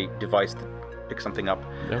controls like a device to pick something up.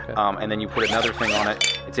 Okay. And then you put another thing on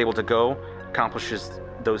it. It's able to go, accomplishes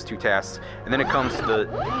those 2 tasks, and then it comes to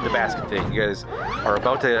the basket thing. You guys are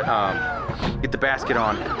about to get the basket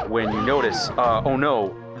on when you notice, oh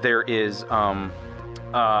no, there is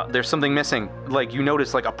there's something missing. Like you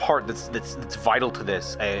notice like a part that's vital to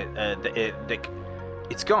this.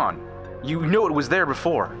 It's gone. You know it was there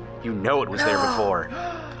before. You know it was there before.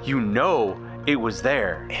 You know it was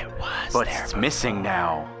there. It was, but it's missing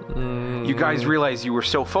now. You guys realize you were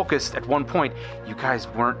so focused at one point, you guys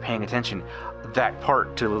weren't paying attention. That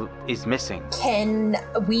part is missing. Can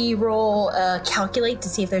we roll calculate to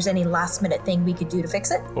see if there's any last minute thing we could do to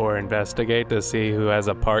fix it? Or investigate to see who has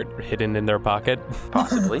a part hidden in their pocket.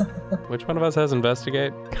 Possibly. Which one of us has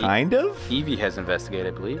investigate? Kind of? Evie has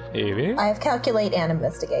investigated, I believe. Evie? I have calculate and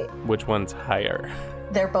investigate. Which one's higher?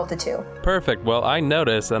 They're both a 2. Perfect. Well, I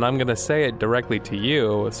noticed, and I'm going to say it directly to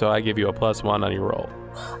you, so I give you a +1 on your roll.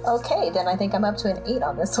 Okay, then I think I'm up to an 8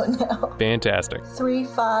 on this one now. Fantastic. 3,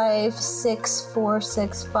 5, 6, 4,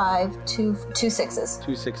 6, 5, 2 6s.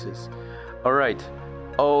 2 6s. All right.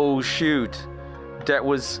 Oh shoot, that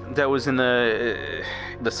was in the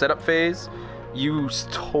setup phase. You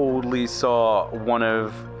totally saw one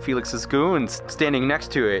of Felix's goons standing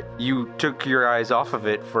next to it. You took your eyes off of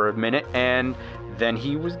it for a minute, and then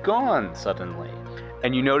he was gone suddenly.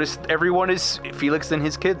 And you notice everyone is Felix and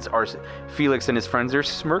his friends are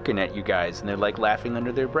smirking at you guys, and they're like laughing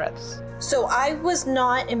under their breaths. So I was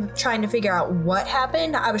not trying to figure out what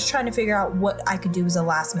happened. I was trying to figure out what I could do as a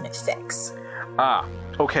last minute fix.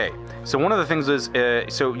 Okay. So one of the things is,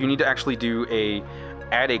 so you need to actually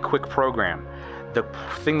add a quick program. The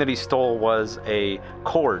thing that he stole was a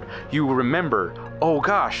cord. You remember, oh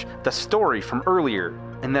gosh, the story from earlier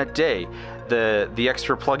in that day, the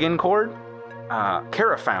extra plug-in cord.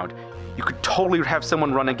 Kara found. You could totally have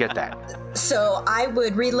someone run and get that. So I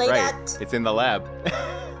would relay Right. that. It's in the lab.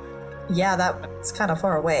 Yeah, that's kind of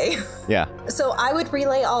far away. Yeah. So I would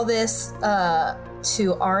relay all this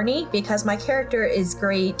to Arnie because my character is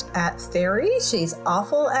great at theory. She's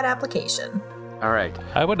awful at application. All right.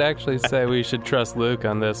 I would actually say we should trust Luke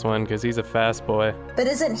on this one because he's a fast boy. But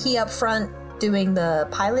isn't he up front doing the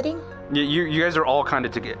piloting? You guys are all kind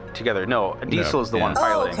of together. No, Diesel is the one Oh,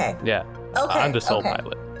 piloting. okay. Yeah. Okay. I'm the sole okay.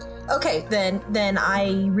 pilot. Okay, then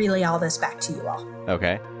I relay all this back to you all.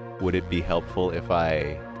 Okay. Would it be helpful if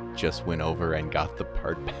I just went over and got the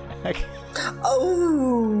part back?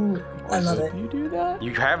 Oh, I love it. You do that?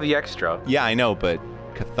 You have the extra. Yeah, I know, but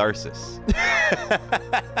catharsis.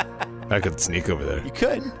 I could sneak over there. You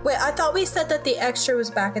could. Wait, I thought we said that the extra was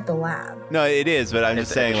back at the lab. No, it is, but I'm It's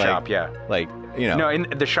just at saying, the like, shop, yeah. like, you know. No, in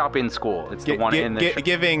the shop in school. It's the one in the shop.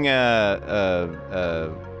 Giving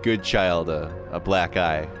a good child a black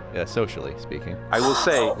eye, socially speaking. I will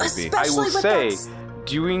say, Oh, I especially will with say,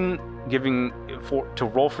 that giving to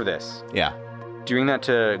roll for this. Yeah. Doing that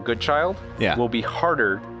to good child Yeah. will be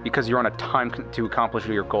harder because you're on a time to accomplish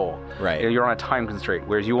your goal. Right. You're on a time constraint,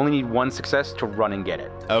 whereas you only need one success to run and get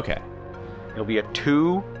it. Okay. It'll be a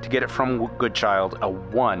 2 to get it from good child, a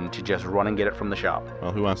 1 to just run and get it from the shop.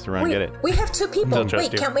 Well, who wants to run Wait, and get it? we have 2 people. Don't trust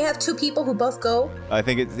Wait, you. can't we have 2 people who both go? I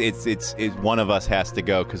think it's one of us has to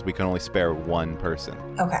go because we can only spare one person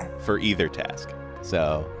Okay. for either task.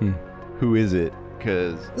 So, who is it?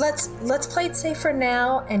 Because Let's play it safe for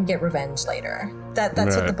now and get revenge later. That's what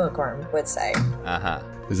Right. the bookworm would say.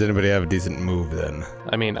 Does anybody have a decent move then?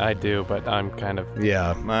 I mean, I do, but I'm kind of.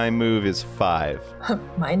 Yeah. my move is 5.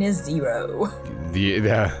 Mine is 0.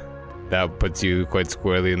 That puts you quite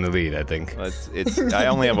squarely in the lead, I think. It's I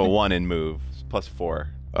only have a 1 in move plus 4.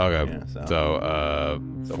 Okay. Yeah, so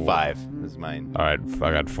 5 is mine. All right,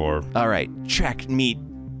 I got 4. All right, track meet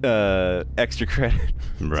extra credit.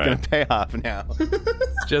 It's Right. gonna pay off now.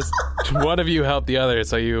 Just one of you help the other,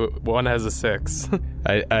 so one has a 6.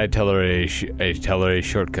 I tell her a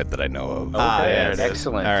shortcut that I know of. Ah, there yes. it is.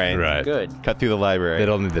 Excellent. All right. Right. Good. Cut through the library. That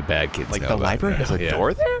only the bad kids Like know the about. library has a Yeah.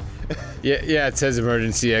 door there? Yeah, it says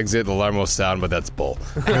emergency exit. The alarm will sound, but that's bull.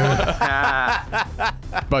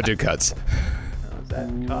 Budget cuts. Is that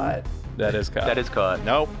cut? That is caught. That is caught.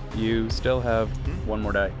 Nope. You still have One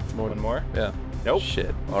more die. One more? Yeah. Nope.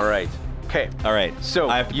 Shit. All right. Okay. All right. So,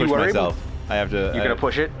 I have to you push are myself. I have to. You're gonna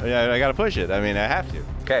push it? Yeah, I gotta push it. I mean, I have to.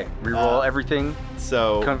 Okay. Reroll everything.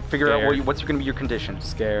 So, Figure out Scared. what's going to be your condition.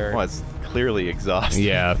 Scared. well, it's clearly exhausting.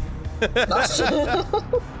 Yeah.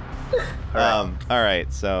 All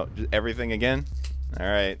right. So, just everything again. All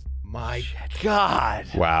right. My God.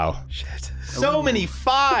 Wow. So many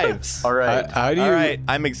 5s. All right. How do you? All right.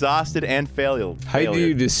 I'm exhausted and failed. How do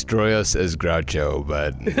you destroy us as Groucho?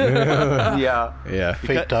 But Yeah. yeah.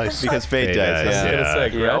 Fate dice. Because fate Fate dice. dice, Yeah. I was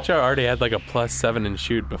gonna say, Yep. Groucho already had like a +7 in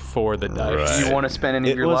shoot before the dice. Right. Do you want to spend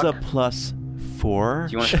any of It your was luck? a plus 4.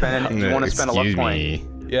 Do you want to spend? Do you want to spend a luck Excuse point? me.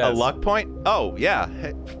 Yes. A luck point? Oh, yeah.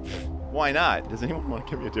 Hey, why not? Does anyone want to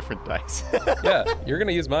give me a different dice? Yeah, you're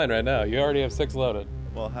gonna use mine right now. You already have 6 loaded.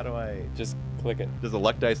 Well, how do I? Just click it. Does a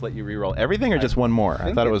luck dice let you reroll everything or just one more? I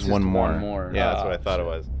think thought it it's was one just more. one more. Yeah, that's Oh, what I thought it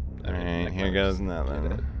was. All right, here goes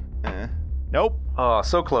nothing. Nope. Oh,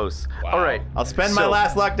 so close. All right. I'll spend my So-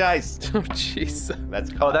 last luck dice. Oh jeez.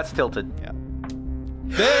 That's Oh, that's tilted. yeah.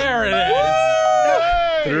 There it is.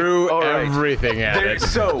 Threw All right. everything at There, it.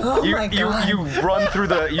 so Oh you my God. you run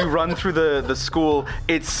through the school.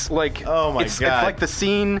 It's like Oh my it's God. like the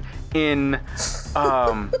scene in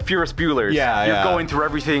Ferris Bueller's. Yeah, You're yeah. going through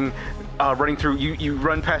everything, running through. You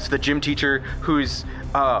run past the gym teacher who's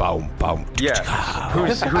Boom, boom. yeah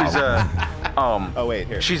who's Oh wait,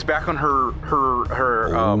 here. she's back on her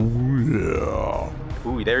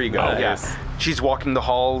ooh, there you go. Nice. Yeah, she's walking the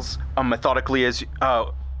halls methodically as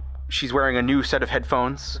she's wearing a new set of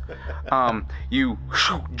headphones. You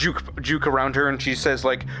juke around her, and she says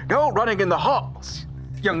like, "No running in the halls,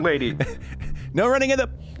 young lady." No running in the.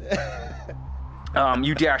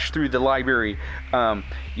 You dash through the library.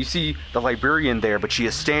 You see the librarian there, but she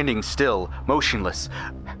is standing still, motionless,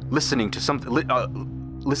 listening to something.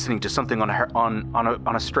 Listening to something on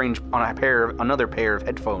another pair of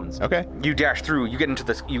headphones. Okay. You dash through. You get into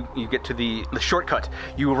this. You get to the shortcut.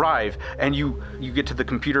 You arrive, and you get to the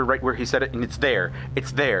computer right where he said it, and it's there.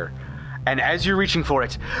 It's there. And as you're reaching for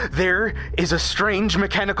it, there is a strange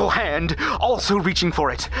mechanical hand also reaching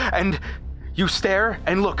for it. And you stare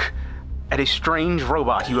and look at a strange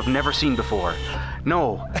robot you have never seen before.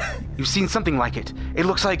 No, you've seen something like it. It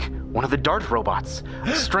looks like one of the DART robots.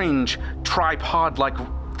 A strange tripod-like,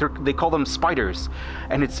 they call them spiders.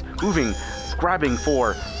 And it's moving, grabbing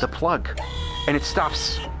for the plug. And it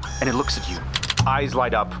stops, and it looks at you. Eyes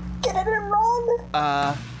light up. Get it and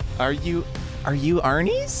run! Are you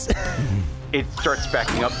Arnie's? It starts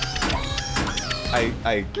backing up.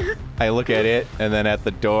 I look at it and then at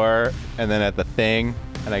the door and then at the thing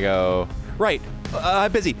and I go, right,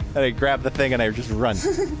 I'm busy. And I grab the thing and I just run.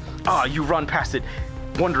 You run past it,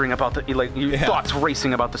 wondering about your thoughts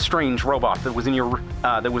racing about the strange robot that was in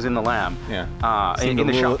the lab. Yeah. In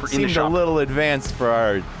the shop. Seemed a little advanced for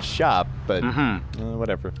our shop, but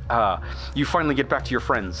whatever. You finally get back to your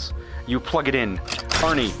friends. You plug it in.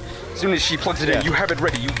 Arnie, as soon as she plugs it in, you have it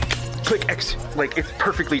ready. You click like it's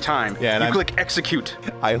perfectly timed. Yeah, and you I'm- click execute.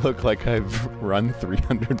 I look like I've run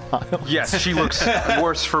 300 miles. Yes, she looks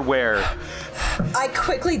worse for wear. I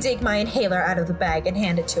quickly dig my inhaler out of the bag and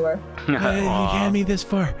hand it to her. You hand me this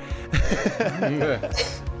for?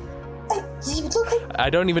 You look like I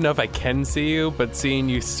don't even know if I can see you, but seeing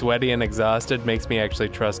you sweaty and exhausted makes me actually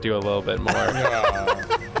trust you a little bit more.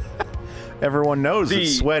 Everyone knows that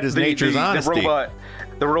sweat is nature's honesty.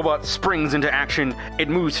 The robot springs into action. It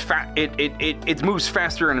moves it moves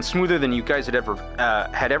faster and smoother than you guys had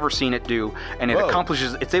ever seen it do, and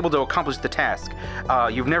it's able to accomplish the task.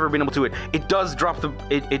 You've never been able to do it. It does drop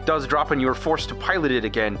and you are forced to pilot it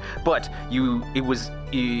again, but you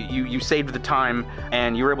saved the time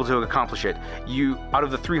and you were able to accomplish it. You, out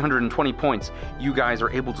of the 320 points, you guys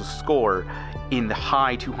are able to score in the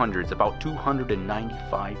high 200s, about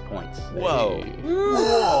 295 points. Whoa.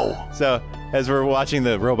 Whoa. So, as we're watching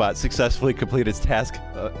the robot successfully complete its task,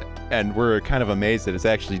 and we're kind of amazed that it's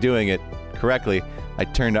actually doing it correctly, I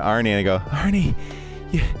turn to Arnie and I go, Arnie,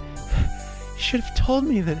 you should have told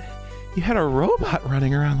me that you had a robot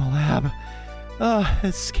running around the lab.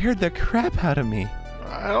 It scared the crap out of me.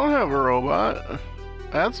 I don't have a robot.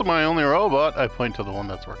 That's my only robot. I point to the one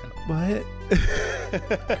that's working. What?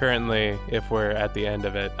 Currently, if we're at the end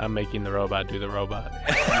of it, I'm making the robot do the robot.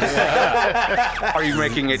 Are you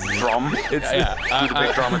making it drum? Do the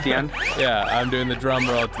big drum at the end? Yeah, I'm doing the drum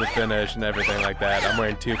roll to the finish and everything like that. I'm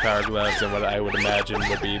wearing 2 power gloves and what I would imagine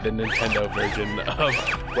would be the Nintendo version of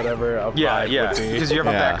whatever a Vive would be. Because you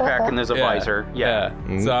have a backpack and there's a visor. Yeah.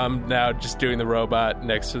 So I'm now just doing the robot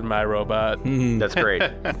next to my robot. That's great.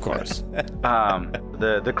 Of course.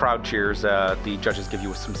 The crowd cheers. The judges give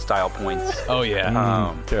you some style points. Oh,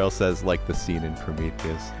 yeah. Carol says, like the scene in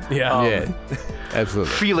Prometheus. Yeah. Yeah,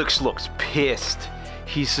 absolutely. Felix looks pissed.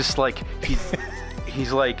 He's just like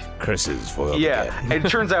he's like Chris is foiled yeah. again. And it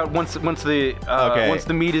turns out once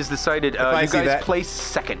the meet is decided, you guys place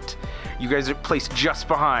second. You guys are placed just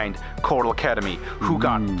behind Coral Academy, who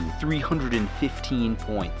got 315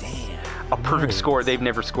 points. Damn. A perfect score. They've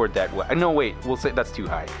never scored that well. No, wait. We'll say that's too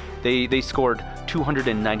high. They scored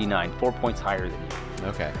 299, 4 points higher than you.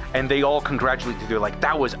 Okay. And they all congratulate you. They're like,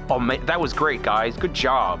 that was great, guys. Good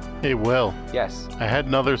job. Hey, Will. Yes. I had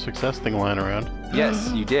another success thing lying around.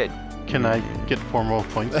 Yes, you did. Can I get 4 more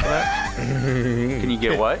points for that? Can you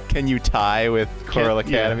get what? Can you tie with Coral Yeah.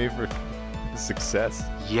 Academy for success?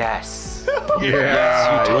 Yes.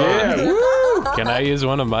 Yeah. Can I use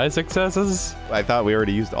one of my successes? I thought we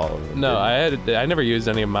already used all of them. No, I never used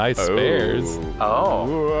any of my spares. Oh,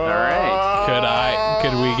 all right.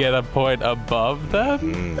 Could we get a point above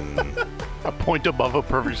them? A point above a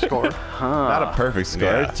perfect score. Not a perfect score.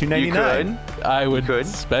 Yeah. 299. I would could.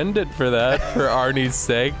 spend it for that, for Arnie's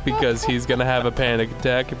sake, because he's going to have a panic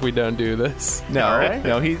attack if we don't do this. No, All right.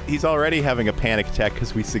 no, he's already having a panic attack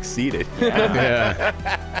because we succeeded. Yeah.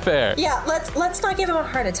 Fair. yeah. Let's not give him a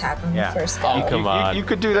heart attack when Yeah. we first Oh, go. come on. You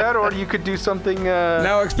could do that, or you could do something.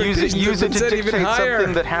 Now use expectations it have been to set even dictate higher.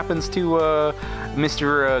 something that happens to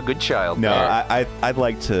Mr. Goodchild. No, there. I'd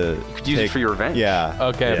like to. You could use it for your revenge. Yeah.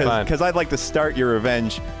 Okay, fine. Because I'd like to start your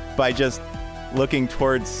revenge by just looking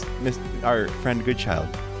towards our friend Goodchild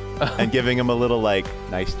and giving him a little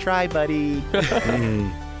nice try, buddy.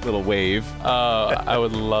 Little wave. I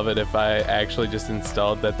would love it if I actually just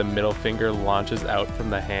installed that the middle finger launches out from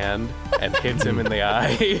the hand and hits him in the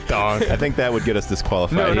eye. Donk. I think that would get us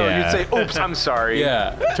disqualified. No, Yeah. you'd say, "Oops, I'm sorry."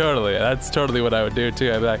 Yeah, totally. That's totally what I would do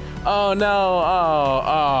too. I'd be like, "Oh no,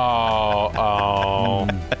 oh."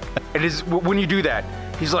 It is when you do that.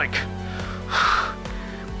 He's like,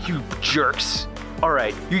 "You jerks! All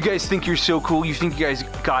right, you guys think you're so cool. You think you guys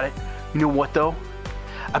got it. You know what though?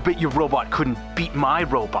 I bet your robot couldn't beat my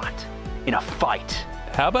robot in a fight."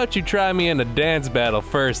 How about you try me in a dance battle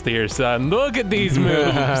first here, son? Look at these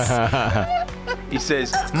moves. He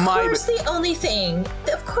says, Of course, the only thing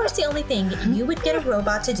you would get a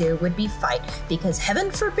robot to do would be fight, because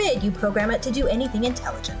heaven forbid you program it to do anything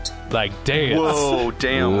intelligent. Like dance. Whoa,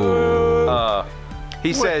 damn.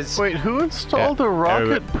 He says, Wait, who installed a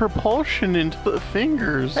rocket propulsion into the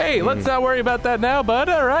fingers? Hey, let's not worry about that now, bud.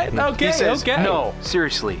 All right. Okay. he says, okay. "No,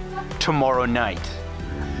 seriously, tomorrow night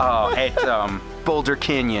at Boulder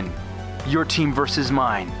Canyon, your team versus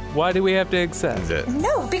mine." Why do we have to accept?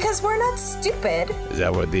 No, because we're not stupid. Is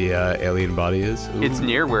that what the alien body is? Ooh. It's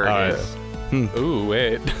near where All it right. is. Ooh,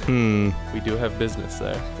 wait. We do have business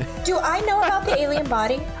there. Do I know about the alien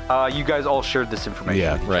body? You guys all shared this information.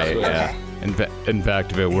 Yeah, Right. Okay. In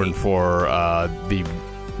fact, if it weren't for the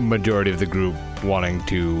majority of the group wanting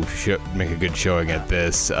to make a good showing at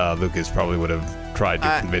this, Lucas probably would have tried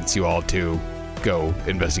to convince you all to go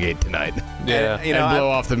investigate tonight. Yeah. And, you know, and blow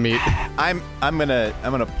off the meat. I'm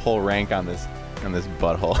gonna pull rank on this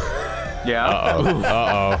butthole.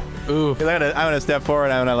 Yeah. Oof. I'm gonna step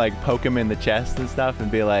forward. I'm gonna like poke him in the chest and stuff,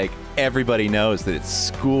 and be like, everybody knows that it's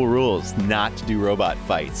school rules not to do robot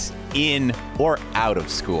fights in or out of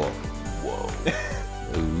school.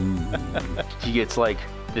 He gets like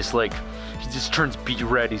this, like he just turns beet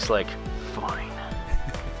red. He's like, fine.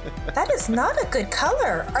 That is not a good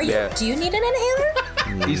color. Yeah. Do you need an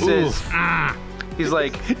inhaler? He says, he's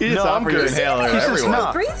like, no, I'm offered an good. inhaler He says,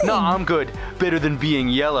 everywhere. Breathing. no, I'm good. Better than being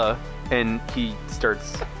yellow. And he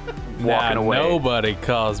starts walking away. Nobody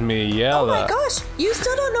calls me Oh Yella. my gosh, you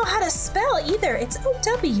still don't know how to spell either. It's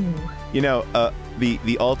O-W. You know,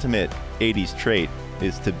 the ultimate 80s trait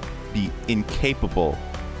is to be incapable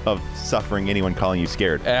of suffering anyone calling you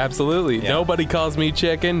scared. Absolutely. Yeah. Nobody calls me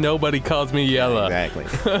chicken. Nobody calls me Yella. Exactly.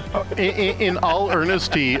 In all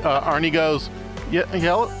earnesty, Arnie goes,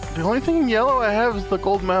 yellow. The only thing in yellow I have is the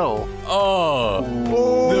gold medal. Oh,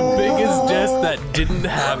 the biggest jest that didn't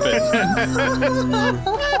happen.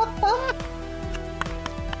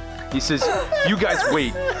 He says, you guys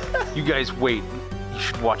wait. You guys wait. You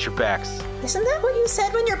should watch your backs. Isn't that what you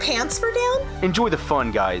said when your pants were down? Enjoy the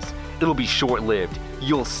fun, guys. It'll be short-lived.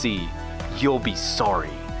 You'll see. You'll be sorry.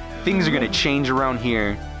 Things are gonna change around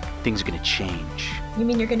here. Things are gonna change. You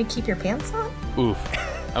mean you're gonna keep your pants on? Oof.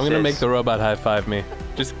 I'm gonna make the robot high five me.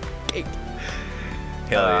 Just cake.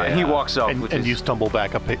 And he walks off with And his... you stumble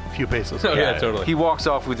back a few paces. Oh yeah, totally. He walks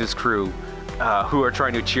off with his crew, who are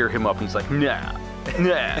trying to cheer him up, and he's like, nah.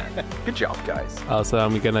 Good job, guys. Also,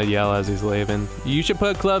 I'm gonna yell as he's leaving. You should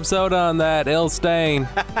put club soda on that. It'll stain.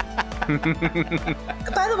 By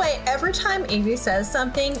the way, every time Evie says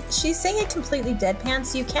something, she's saying it completely deadpan,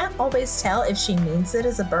 so you can't always tell if she means it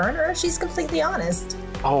as a burn or if she's completely honest.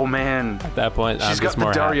 Oh, man. At that point, I'm She's just got the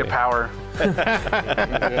more Daria happy. power.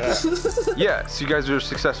 Yeah, so you guys are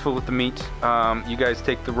successful with the meat. You guys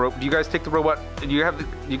take the rope. Do you guys take the robot? Do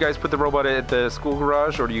you guys put the robot at the school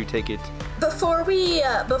garage, or do you take it? Before we,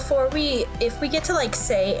 if we get to like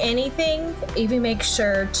say anything, Evie makes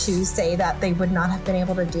sure to say that they would not have been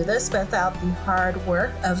able to do this without the hard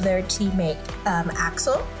work of their teammate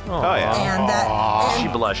Axel, Oh yeah. and that, She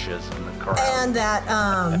and, blushes in the crowd. and that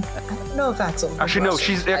I don't know if Axel. Actually, no.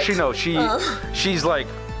 She's like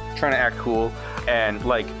trying to act cool, and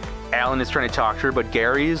like Alan is trying to talk to her, but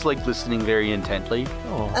Gary is like listening very intently.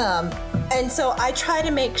 And so I try to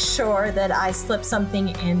make sure that I slip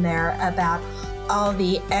something in there about all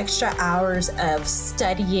the extra hours of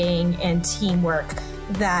studying and teamwork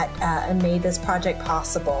that made this project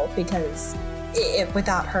possible, because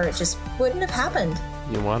without her, it just wouldn't have happened.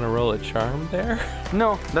 You want to roll a charm there?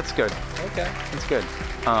 No, that's good. Okay. That's good.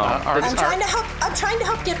 I'm trying to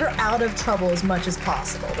help get her out of trouble as much as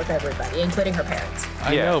possible with everybody, including her parents.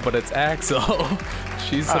 I know, but it's Axel.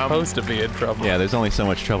 She's supposed to be in trouble. Yeah, there's only so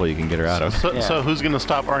much trouble you can get her out of. So who's going to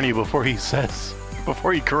stop Arnie before he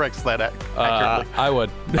corrects that accurately? I would.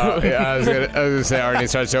 I was gonna say Arnie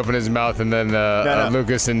starts to open his mouth, and then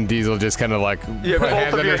Lucas and Diesel just kind of like Yeah, put both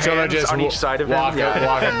hands of on your their shoulder, hands just on each side of him. walking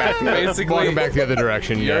back, Basically, walking back the other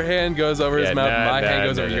direction. Your Yeah. hand goes over his Yeah, mouth, nah, my hand nah,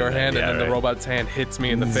 goes nah, over nah, your nah, hand, yeah, and then the right. robot's hand hits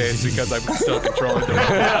me in the face because I'm still controlling the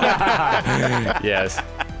robot. Yes. All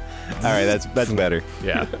right, that's better.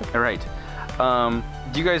 Yeah. All right.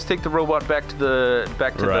 Do you guys take the robot back to the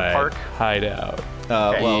Right. park? Hideout.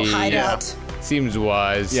 Well, Hideout. Seems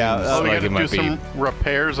wise. Yeah, Seems We like got it to do might be. some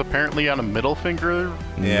repairs apparently on a middle finger.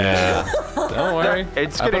 yeah. Don't worry.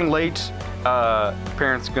 It's getting late.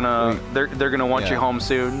 Parents they're gonna want you Yeah. home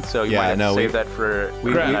soon, so you Yeah, might have no, to we- save that for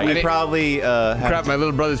We tonight. probably have Crap, my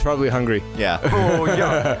little brother's probably hungry. yeah. Oh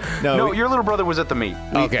yeah. No, Your little brother was at the meet.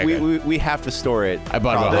 Okay, good. we have to store it. I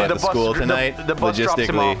bought him a probably hot at the school tonight. The bus drops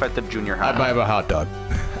him logistically. off at the junior high. I buy him a hot dog.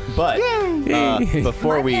 But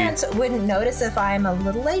before My we parents wouldn't notice if I'm a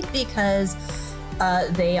little late because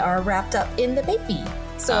they are wrapped up in the baby.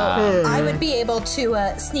 So I would be able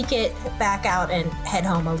to sneak it back out and head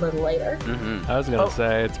home a little later. I was going to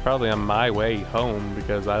say, it's probably on my way home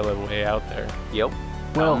because I live way out there. Yep.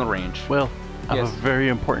 Well- on the range. Well, I have Yes. a very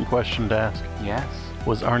important question to ask. Yes.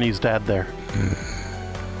 Was Arnie's dad there?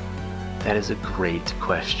 That is a great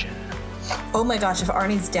question. Oh my gosh, if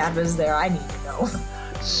Arnie's dad was there, I need to know.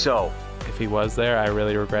 So, If he was there, I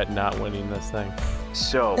really regret not winning this thing.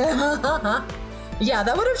 Yeah,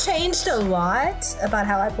 that would have changed a lot about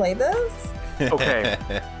how I played this. okay.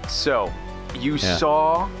 So, you Yeah.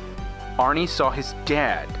 Arnie saw his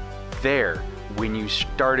dad there when you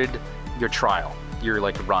started your trial, your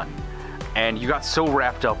like run. And you got so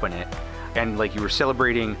wrapped up in it, and like you were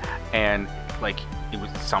celebrating, and like it was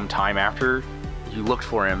some time after you looked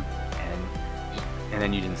for him, and and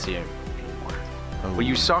then you didn't see him anymore. But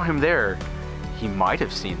you saw him there. He might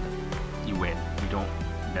have seen them. You win. You don't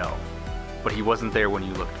know. But he wasn't there when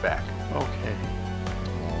you looked back. Okay.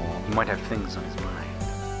 He might have things on his mind.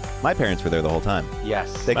 My parents were there the whole time.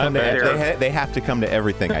 Yes. They come to. They have to come to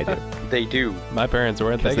everything I do. They do. My parents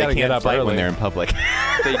weren't. They They gotta can't get up fight early when they're in public.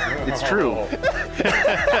 It's true.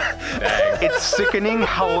 It's sickening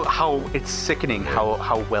how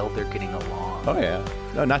well they're getting along. Oh yeah.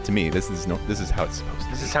 No, not to me. This is how it's supposed to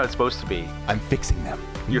be. This is how it's supposed to be. I'm fixing them.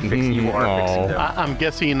 You are fixing them. I'm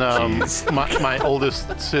guessing my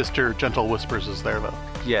oldest sister, Gentle Whispers, is there, though.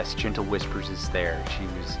 Yes, Gentle Whispers is there. She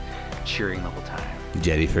was cheering the whole time.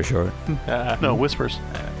 Jetty for short. No, Whispers.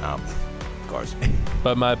 Of course.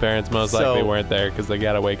 But my parents most likely weren't there because they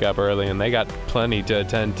gotta wake up early and they got plenty to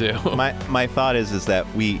attend to. My thought is that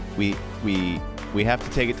we have to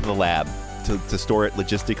take it to the lab to store it,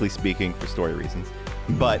 logistically speaking, for story reasons.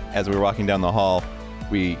 But as we're walking down the hall,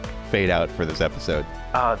 we fade out for this episode.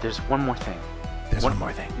 There's one more thing. One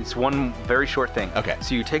more thing. It's one very short thing. Okay.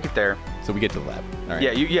 So you take it there. So we get to the lab. All right.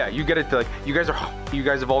 Yeah. You get it. You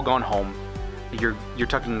guys have all gone home. You're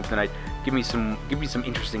tucking for the night. Give me some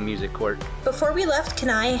interesting music, Court. Before we left, can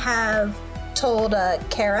I have talk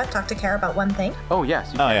to Kara about one thing? Oh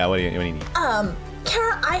yes. Oh yeah. What do you need?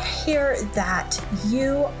 Kara, I hear that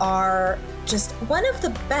you are just one of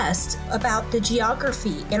the best about the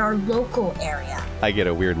geography in our local area. I get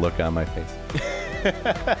a weird look on my face.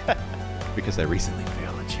 Because I recently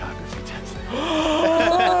failed a geography test.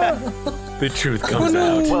 The truth comes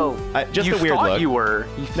out. Well, just you a weird thought look. You were.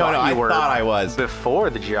 You thought I you were thought I was before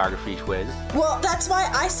the geography quiz. Well, that's why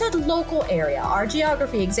I said local area. Our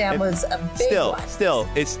geography exam was a big one. Still,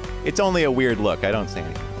 it's only a weird look. I don't say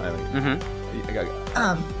anything.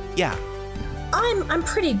 Yeah. I'm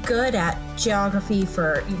pretty good at geography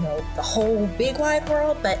for, the whole big wide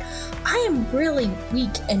world, but I am really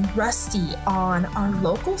weak and rusty on our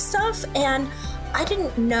local stuff, and I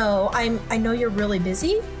didn't know. I know you're really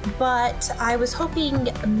busy, but I was hoping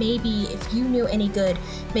maybe if you knew any good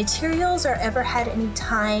materials or ever had any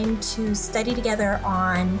time to study together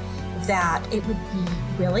on that, it would be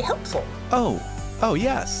really helpful. Oh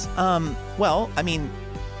yes. Well, I mean,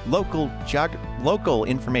 local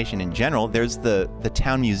information in general. There's the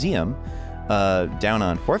town museum down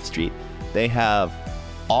on 4th Street. They have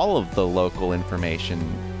all of the local information.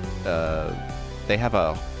 They have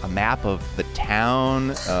a map of the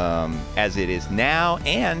town as it is now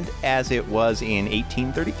and as it was in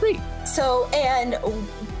 1833. So, and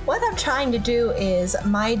what I'm trying to do is,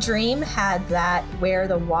 my dream had that where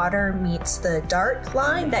the water meets the dark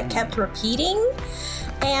line that kept repeating.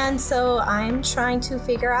 And so I'm trying to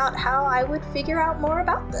figure out how I would figure out more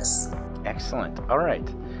about this. Excellent. All right.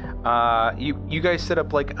 You guys set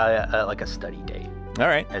up like a study day. All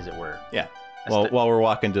right. As it were. Yeah. Well, while we're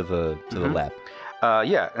walking to the lab.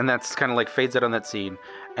 Yeah, and that's kind of like fades out on that scene,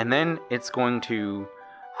 and then it's going to.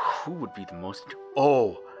 Who would be the most?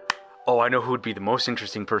 Oh, I know who would be the most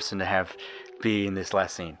interesting person to have be in this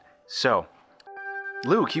last scene. So,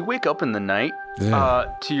 Luke, you wake up in the night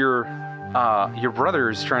to your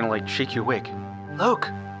brother's trying to like shake you awake. Luke.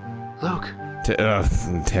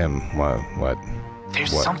 Tim, what?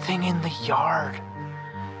 There's something in the yard,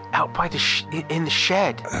 out by in the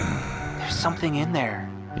shed. There's something in there.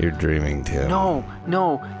 You're dreaming, Tim. No,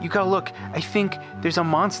 you gotta look. I think there's a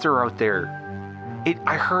monster out there.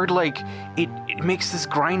 I heard like it makes this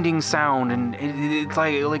grinding sound, and it's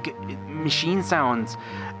like machine sounds.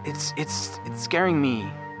 It's scaring me.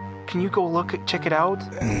 Can you go check it out?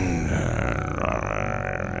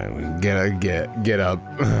 Get up,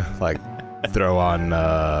 like throw on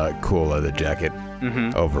cool leather jacket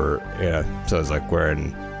over. Yeah, so it's like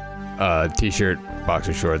wearing t-shirt,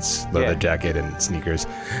 boxer shorts, leather jacket, and sneakers.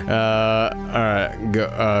 All right,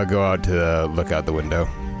 go out to look out the window.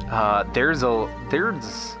 There's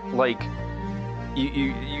like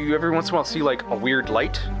you every once in a while see like a weird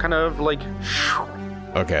light, kind of like.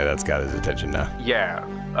 Okay, that's got his attention now. Yeah,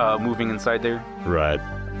 moving inside there. Right.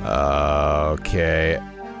 Okay.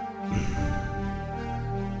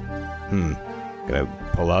 Gonna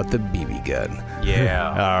pull out the BB gun. Yeah.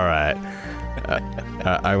 All right.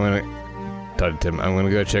 I'm gonna talk to Tim. I'm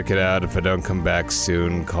gonna go check it out. If I don't come back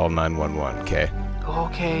soon, call 911. Okay.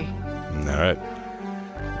 Okay. All right.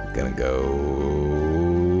 Gonna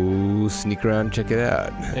go sneak around, check it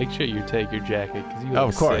out. Make sure you take your jacket because you. Oh,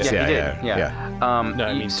 of course. Sick. Yeah. No,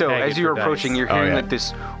 I mean, so as you're approaching, you're hearing like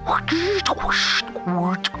this,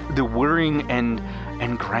 the whirring and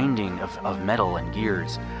grinding of metal and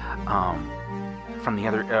gears. from the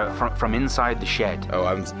other from inside the shed. Oh,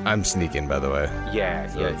 I'm sneaking, by the way. Yeah,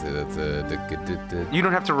 So yeah. that's You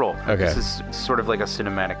don't have to roll. Okay. This is sort of like a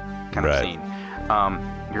cinematic kind of Right. scene.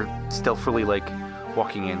 You're stealthily like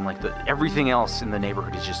walking in, like everything else in the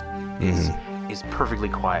neighborhood is just is perfectly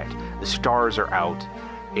quiet. The stars are out.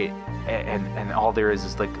 And all there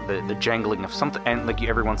is like the jangling of something, and like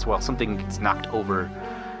every once in a while something gets knocked over,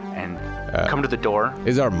 and come to the door.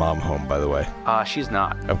 Is our mom home, by the way? She's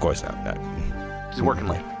not. Of course not. No. She's working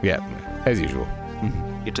late. Yeah, as usual.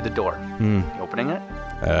 Get to the door. Hmm. You opening it?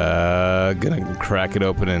 Gonna crack it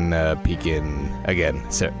open and peek in again,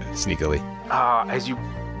 sneakily. As you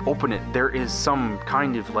open it, there is some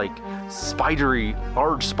kind of like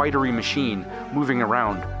large spidery machine moving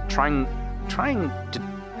around, trying to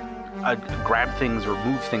grab things or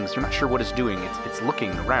move things. You're not sure what it's doing. It's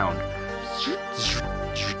looking around.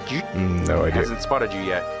 No It idea. hasn't spotted you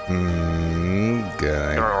yet.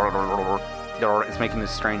 It's making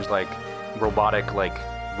this strange, like, robotic, like,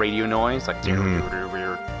 radio noise, like.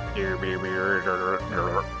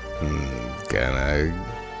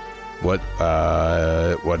 What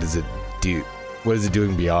does it do? What is it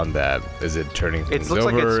doing beyond that? Is it turning things It looks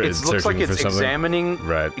over? like Is it it looks like searching it's for something? examining.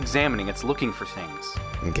 Right. Examining. It's looking for things.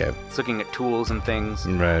 Okay. It's looking at tools and things.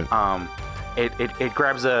 Right. It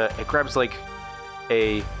grabs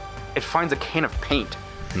it finds a can of paint,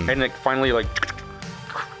 and it finally like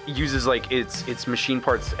uses like its machine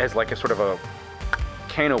parts as like a sort of a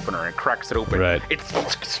can opener and cracks it open. Right. It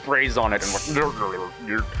sprays on it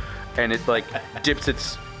and it like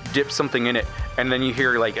dips something in it, and then you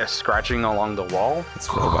hear like a scratching along the wall. This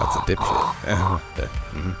robot's a dipshit.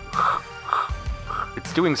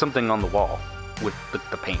 It's doing something on the wall with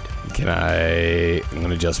the paint. I'm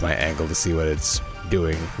gonna adjust my angle to see what it's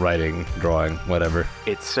doing, writing, drawing, whatever.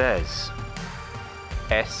 It says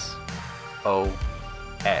SOS,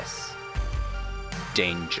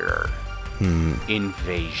 danger,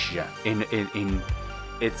 invasion.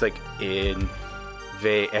 It's like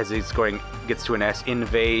as it's gets to an S,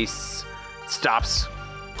 invase, stops,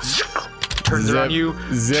 turns Zip, around you,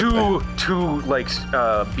 zip. two like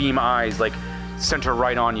beam eyes like center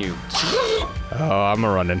right on you. Oh, I'm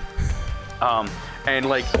a running. And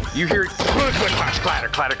like you hear clatter,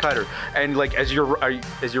 clatter, clatter, and like as you're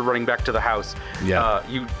running back to the house,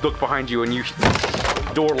 you look behind you and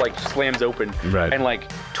the door like slams open, right. And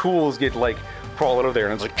like tools get like crawl out of there,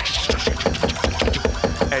 and it's like,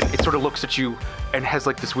 and it sort of looks at you and has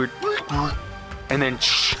like this weird, and then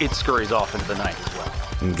it scurries off into the night as well.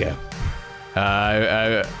 Okay.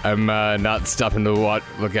 I'm not stopping to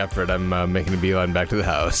look after it. I'm making a beeline back to the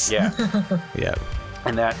house. Yeah. Yeah.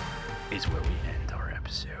 And that is where we end our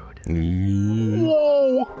episode.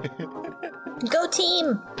 Go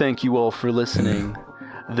team! Thank you all for listening.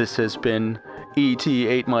 This has been E.T.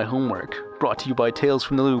 Ate My Homework, brought to you by Tales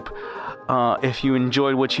from the Loop. If you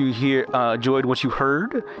enjoyed what you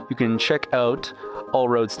heard, you can check out All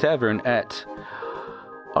Roads Tavern at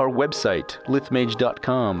our website,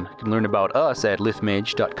 lithmage.com. You can learn about us at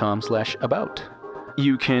lithmage.com/about.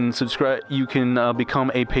 You can subscribe. You can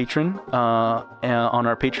become a patron on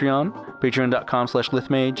our Patreon,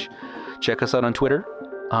 patreon.com/lithmage. Check us out on Twitter,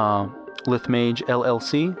 Lithmage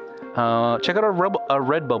LLC. Check out our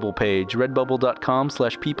Redbubble page,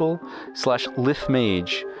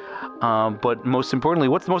 redbubble.com/people/lithmage. But most importantly,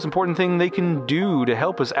 what's the most important thing they can do to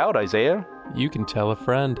help us out, Isaiah? You can tell a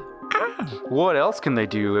friend. What else can they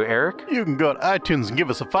do, Eric? You can go to iTunes and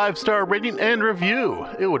give us a 5-star rating and review.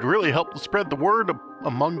 It would really help to spread the word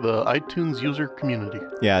among the iTunes user community.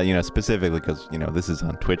 Yeah, specifically because, this is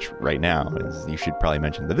on Twitch right now. You should probably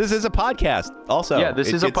mention that this is a podcast also. Yeah,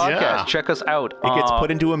 this is a podcast. yeah. Check us out. It gets put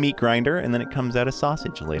into a meat grinder, and then it comes out as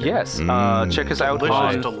sausage later. Yes, check us out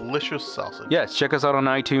Delicious, on... delicious sausage. Yes, check us out on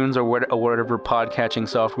iTunes or whatever podcatching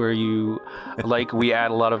software you like. We add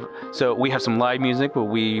a lot of... So we have some live music, but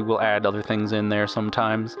we will add other things in there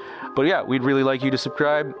sometimes. But yeah, we'd really like you to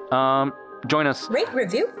subscribe. Join us. Rate,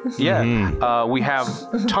 review. Yeah, we have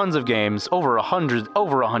tons of games, over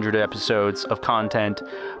 100 episodes of content.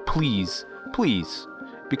 Please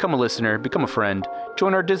become a listener, become a friend,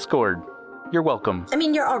 join our Discord. You're welcome. I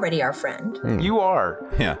mean, you're already our friend. You are.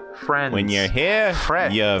 Yeah. Friends. When you're here,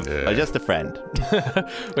 Friend. you're just a friend.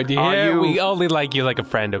 When you're Are here, you- we only like you like a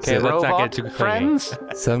friend, okay? Let's not get too clingy. friends.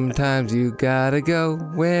 Sometimes you gotta go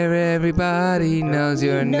where everybody knows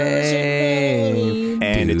your name.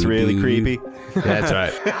 And it's really creepy. That's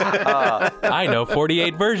right. I know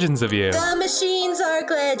 48 versions of you. The machines are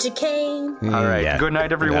glad you came. All right. Yeah. Good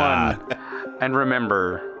night, everyone. Yeah. And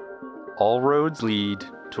remember, all roads lead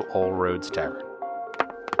to All Roads Tavern.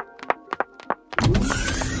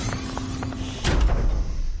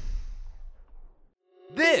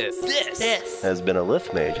 has been a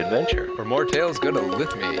Lithmage adventure. For more tales, go to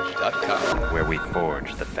lithmage.com, where we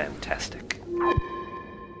forge the fantastic.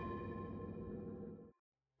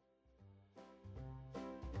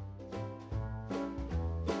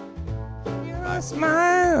 Your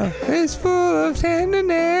smile is full of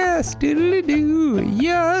tenderness, doodly-doo.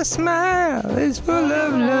 Your smile is full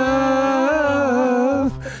of love.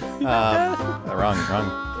 Wrong.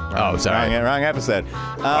 Oh, sorry. Wrong episode.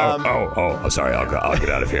 I'm sorry. I'll get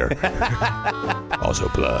out of here. Also,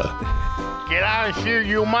 blah. Get out of here,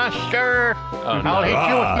 you monster! Oh, no. I'll hit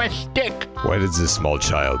you with my stick. What is this small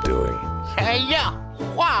child doing? Yeah.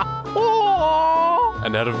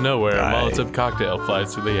 And out of nowhere, a Aye. Molotov cocktail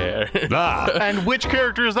flies through the air. And which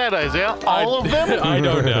character is that, Isaiah? All of them? I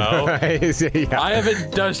don't know. Yeah. I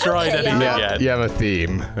haven't destroyed Okay, anything yeah. yet. You have a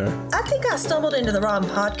theme. I think I stumbled into the wrong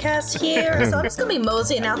podcast here, so I'm just gonna be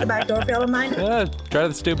moseying out the back door for y'all to mind. Yeah, try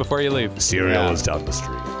the stew before you leave. Cereal is down the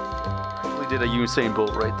street. We did a Usain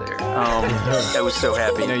Bolt right there. I was so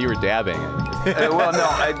happy. You know, you were dabbing. Well, no,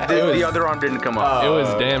 the other arm didn't come up. It was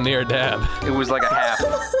damn near a dab. It was like a half.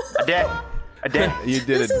 A dab. You did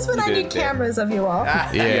This is when I need cameras of you all.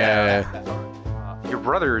 Yeah. Your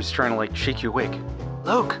brother is trying to like shake you awake.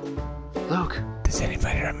 Luke. Does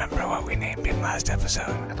anybody remember what we named him last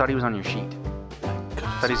episode? I thought he was on your sheet.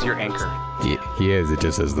 I thought he's your anchor. He is. It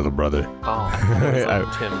just says little brother. Oh.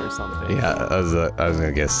 Tim or something. Yeah, I was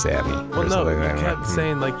gonna guess Sammy. Well, or no, something you like that. kept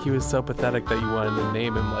saying like he was so pathetic that you wanted to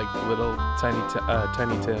name him like little tiny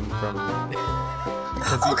Tim from.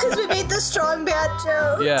 Oh, because we made the strong bad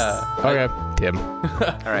jokes. Yeah. Okay, Tim.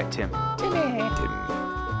 All right, Tim. Tim.